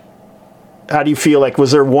 there's how do you feel like,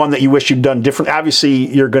 was there one that you wish you'd done different?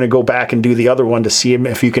 Obviously, you're going to go back and do the other one to see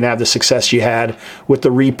if you can have the success you had with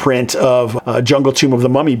the reprint of Jungle Tomb of the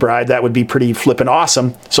Mummy Bride. That would be pretty flippin'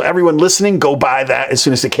 awesome. So everyone listening, go buy that as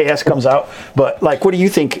soon as the KS comes out. But, like, what do you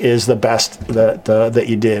think is the best that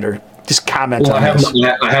you did? Or just comment on this.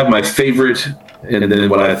 I have my favorite, and then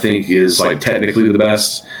what I think is, like, technically the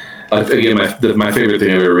best. Again, my favorite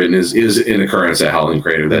thing I've ever written is In Occurrence at Howling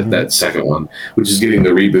Crater, that second one, which is getting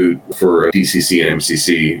the reboot for DCC and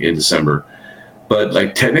MCC in December. But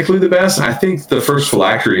like technically the best, I think the first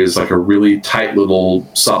Phylactery is like a really tight little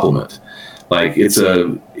supplement. Like it's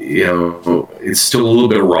it's still a little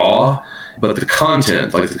bit raw, but the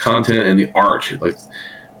content and the art,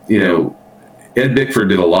 Ed Bickford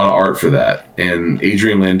did a lot of art for that, and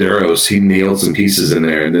Adrian Landeros, he nailed some pieces in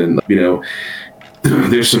there, and then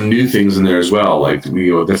there's some new things in there as well. Like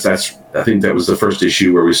that's I think that was the first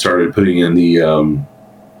issue where we started putting in the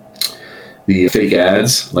fake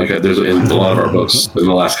ads. Like there's in a lot of our books in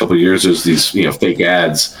the last couple of years, there's these fake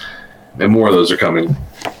ads, and more of those are coming.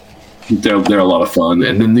 They're a lot of fun.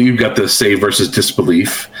 And then you've got the Save versus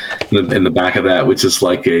Disbelief in the back of that, which is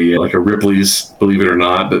like a Ripley's Believe It or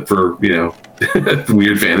Not, but for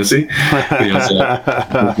weird fantasy. So,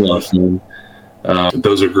 a lot of fun.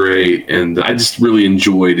 Those are great, and I just really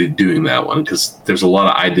enjoyed doing that one because there's a lot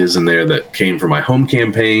of ideas in there that came from my home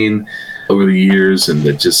campaign over the years, and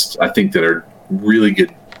that just I think that are really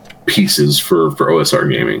good pieces for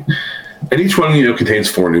OSR gaming. And each one, contains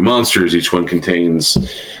 4 new monsters. Each one contains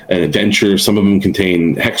an adventure. Some of them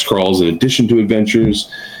contain hex crawls in addition to adventures.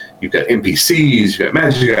 You've got NPCs, you've got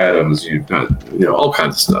magic items, you've got all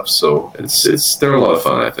kinds of stuff. So they're a lot of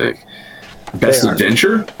fun, I think. Best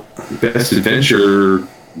adventure.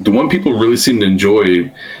 The one people really seem to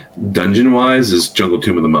enjoy dungeon wise is Jungle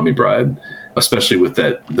Tomb of the Mummy Bride, especially with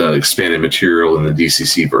the expanded material in the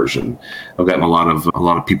DCC version. I've gotten a lot of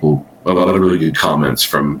really good comments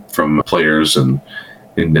from players and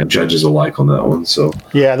judges alike on that one. So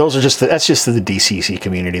yeah, that's just the DCC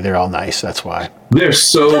community. They're all nice. That's why they're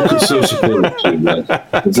so supportive too. Man.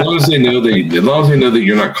 As long as they know that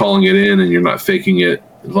you're not calling it in and you're not faking it,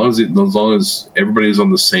 as long as everybody's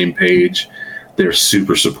on the same page, they're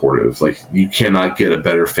super supportive. Like, you cannot get a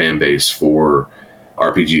better fan base for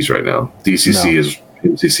RPGs right now. DCC is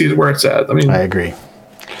where it's at. I mean, I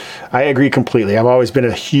agree completely. I've always been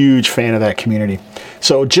a huge fan of that community.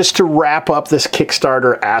 So just to wrap up this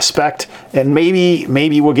Kickstarter aspect, and maybe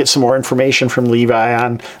we'll get some more information from Levi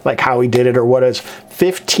on like how he did it or what is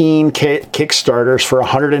 15 Kickstarters for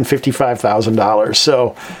 $155,000.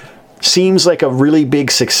 So seems like a really big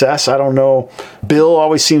success. I don't know. Bill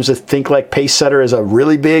always seems to think like Pacesetter is a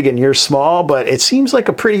really big and you're small, but it seems like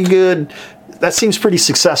that seems pretty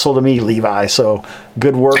successful to me, Levi. So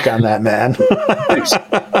good work on that, man.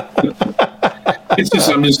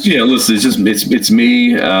 It's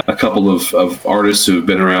me, a couple of artists who have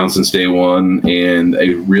been around since day one, and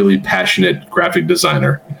a really passionate graphic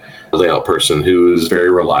designer, layout person who is very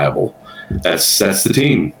reliable. That's the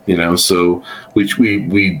team, So we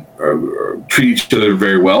treat each other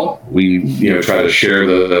very well. We try to share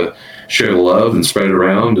the love and spread it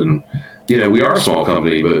around, and we are a small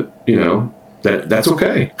company, but that's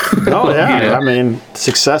okay. Oh yeah. I mean,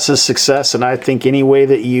 success is success, and I think any way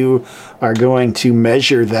that you are going to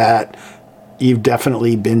measure that, you've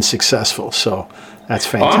definitely been successful. So that's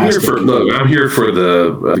fantastic. I'm here for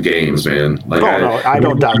the games, man. Like, I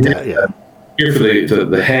don't doubt that. Yeah. Here for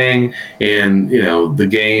the hang and the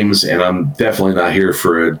games, and I'm definitely not here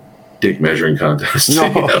for a dick measuring contest. No.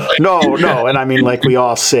 And I mean, like we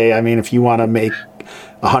all say, I mean, if you want to make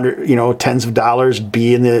 100, tens of dollars,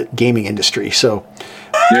 be in the gaming industry. So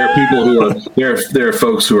there are people there are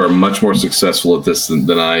folks who are much more successful at this than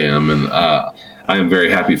I am, and I am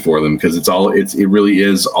very happy for them because it really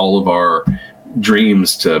is all of our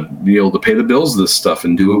dreams to be able to pay the bills of this stuff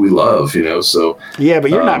and do what we love, So yeah, but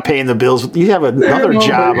you're not paying the bills. You have another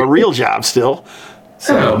job, a real job still.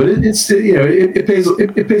 So. No, but it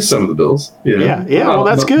pays some of the bills. Yeah. Well,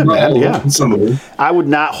 that's good, man. Yeah, some of them. I would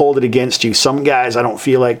not hold it against you. Some guys, I don't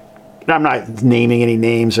feel like, I'm not naming any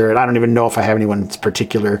names, or I don't even know if I have anyone in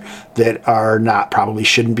particular that probably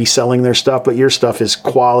shouldn't be selling their stuff. But your stuff is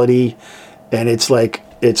quality, and it's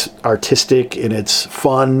artistic and it's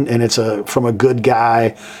fun and it's from a good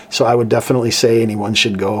guy. So I would definitely say anyone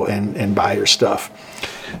should go and buy your stuff.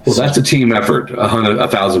 Well, that's a team effort,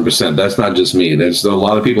 1,000%. That's not just me. There's a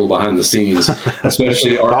lot of people behind the scenes,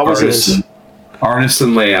 especially artists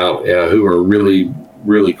and layout, who are really,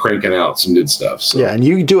 really cranking out some good stuff. So. Yeah, and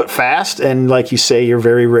you do it fast, and like you say, you're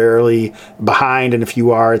very rarely behind, and if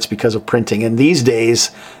you are, it's because of printing. And these days,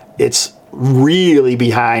 it's really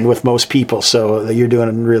behind with most people, so you're doing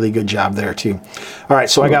a really good job there too. All right,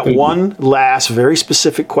 so I got one last very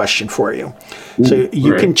specific question for you. So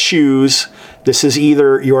you can choose. This is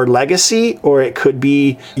either your legacy or it could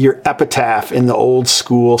be your epitaph in the old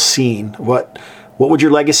school scene. What would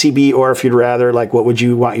your legacy be, or if you'd rather, what would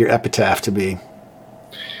you want your epitaph to be?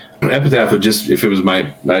 An epitaph would just, if it was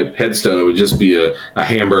my headstone, it would just be a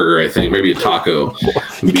hamburger, I think, maybe a taco.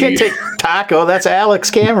 You can't take taco. That's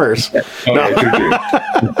Alex Cammers.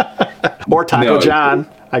 Or Taco John,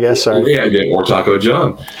 I guess. Sorry. Yeah, or Taco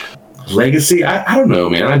John. Legacy? I don't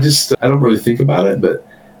know, man. I don't really think about it, but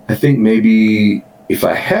I think maybe if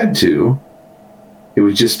I had to, it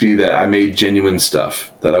would just be that I made genuine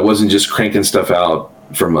stuff, that I wasn't just cranking stuff out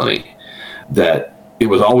for money, that it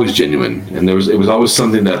was always genuine, and it was always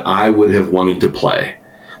something that I would have wanted to play.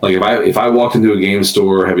 Like if I walked into a game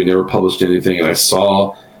store having never published anything and I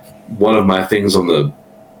saw one of my things on the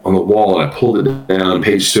wall and I pulled it down and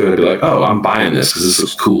page to it, I'd be like, oh, I'm buying this because this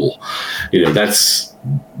looks cool.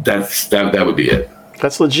 That would be it.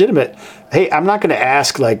 That's legitimate. Hey, I'm not going to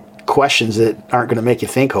ask questions that aren't going to make you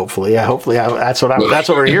think. Hopefully, that's what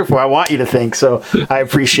we're here for. I want you to think. So I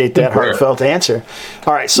appreciate that heartfelt answer.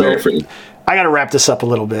 All right, so I got to wrap this up a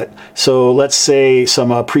little bit. So let's say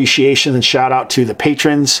some appreciation and shout out to the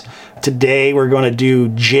patrons. Today we're going to do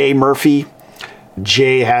Jay Murphy.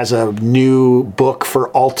 Jay has a new book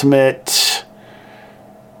for Ultimate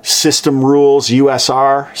System Rules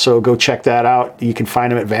USR, so go check that out. You can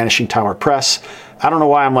find him at Vanishing Tower Press. I don't know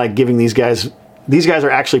why I'm like giving these guys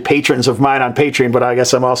are actually patrons of mine on Patreon, but I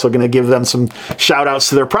guess I'm also going to give them some shout outs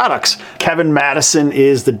to their products. Kevin Madison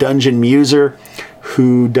is the Dungeon Muser,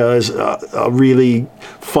 who does a really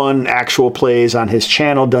fun actual plays on his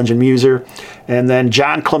channel, Dungeon Muser. And then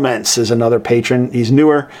John Clements is another patron. He's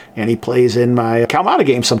newer, and he plays in my Kalmata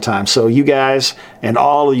game sometimes. So you guys and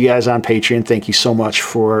all of you guys on Patreon, thank you so much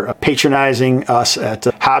for patronizing us at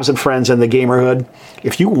Hobbs and Friends and the Gamerhood.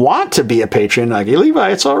 If you want to be a patron, like, hey,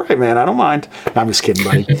 Levi, it's all right, man. I don't mind. No, I'm just kidding,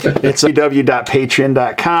 buddy. It's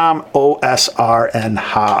www.patreon.com, OSRN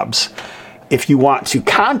Hobbs. If you want to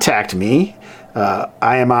contact me,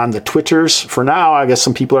 I am on the Twitters for now. I guess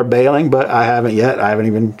some people are bailing, but I haven't yet. I haven't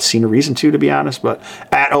even seen a reason to be honest. But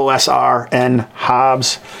at OSRN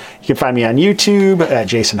Hobbs. You can find me on YouTube at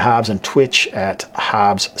Jason Hobbs and Twitch at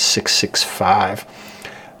Hobbs665.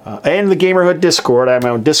 And the Gamerhood Discord. I have my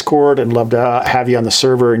own Discord and love to have you on the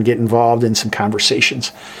server and get involved in some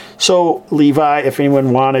conversations. So, Levi, if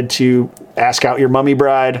anyone wanted to ask out your mummy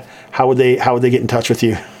bride, how would they get in touch with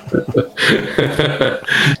you?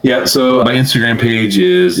 Yeah, so my Instagram page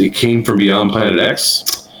is It Came From Beyond Planet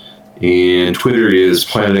X, and Twitter is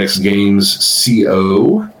Planet X Games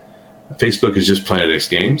CO. Facebook is just Planet X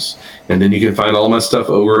Games, and then you can find all my stuff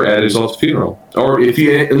over at Exalted Funeral. Or if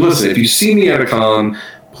you see me at a con,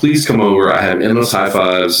 please come over. I have endless high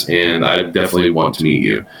fives, and I definitely want to meet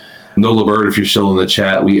you. Nola Bird, if you're still in the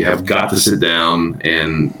chat, we have got to sit down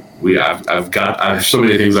and. I have so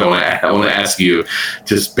many things I want to ask you,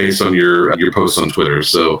 just based on your posts on Twitter.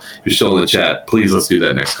 So if you're still in the chat, please let's do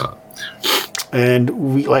that next con. And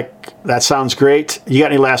that sounds great. You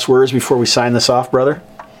got any last words before we sign this off, brother?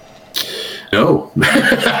 No,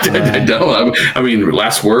 I don't. I mean,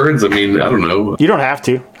 last words. I mean, I don't know. You don't have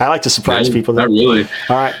to. I like to surprise people. Not really.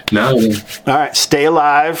 All right. No. All right. Stay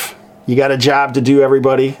alive. You got a job to do,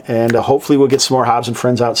 everybody, and hopefully we'll get some more Hobbs and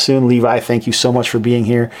Friends out soon. Levi, thank you so much for being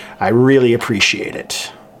here. I really appreciate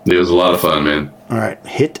it. It was a lot of fun, man. All right,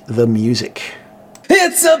 hit the music.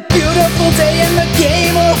 It's a beautiful day in the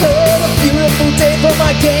Gamerhood, a beautiful day for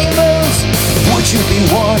my gamers. Would you be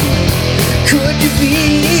one? Could you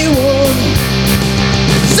be one?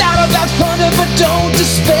 Shout about thunder, but don't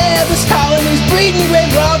despair. This colony's breeding great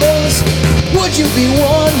robbers. Would you be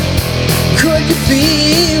one? Could you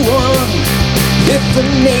be one? If the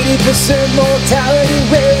 80% mortality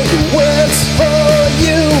rate works for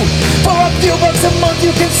you, for a few bucks a month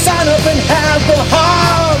you can sign up and have the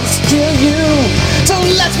Hobbs kill you. So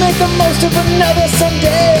let's make the most of another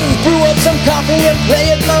Sunday. Brew up some coffee and play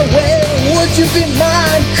it my way. Would you be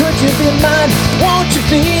mine? Could you be mine? Won't you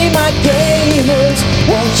be my gamers?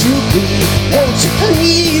 Won't you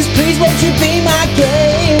please, won't you be my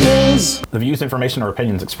gamers? The views, information, or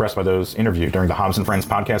opinions expressed by those interviewed during the Hobbs and Friends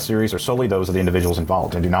podcast series are solely those of the individuals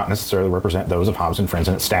involved and do not necessarily represent those of Hobbs and Friends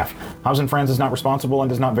and its staff. Hobbs and Friends is not responsible and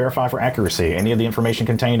does not verify for accuracy any of the information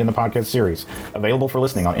contained in the podcast series, available for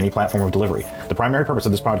listening on any platform of delivery. The primary purpose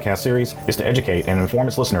of this podcast series is to educate and inform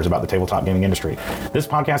its listeners about the tabletop gaming industry. This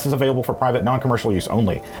podcast is available for private, non-commercial use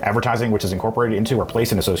only. Advertising which is incorporated into or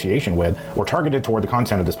placed in association with or targeted toward the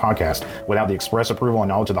content of this podcast without the express approval and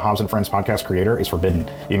knowledge of the Hobbs and Friends podcast creator is forbidden.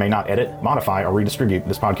 You may not edit, modify, or redistribute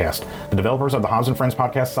this podcast. The developers of the Hobbs and Friends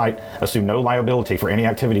podcast site assume no liability for any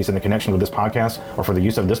activities in the connection with this podcast or for the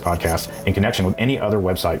use of this podcast in connection with any other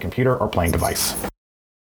website, computer, or playing device.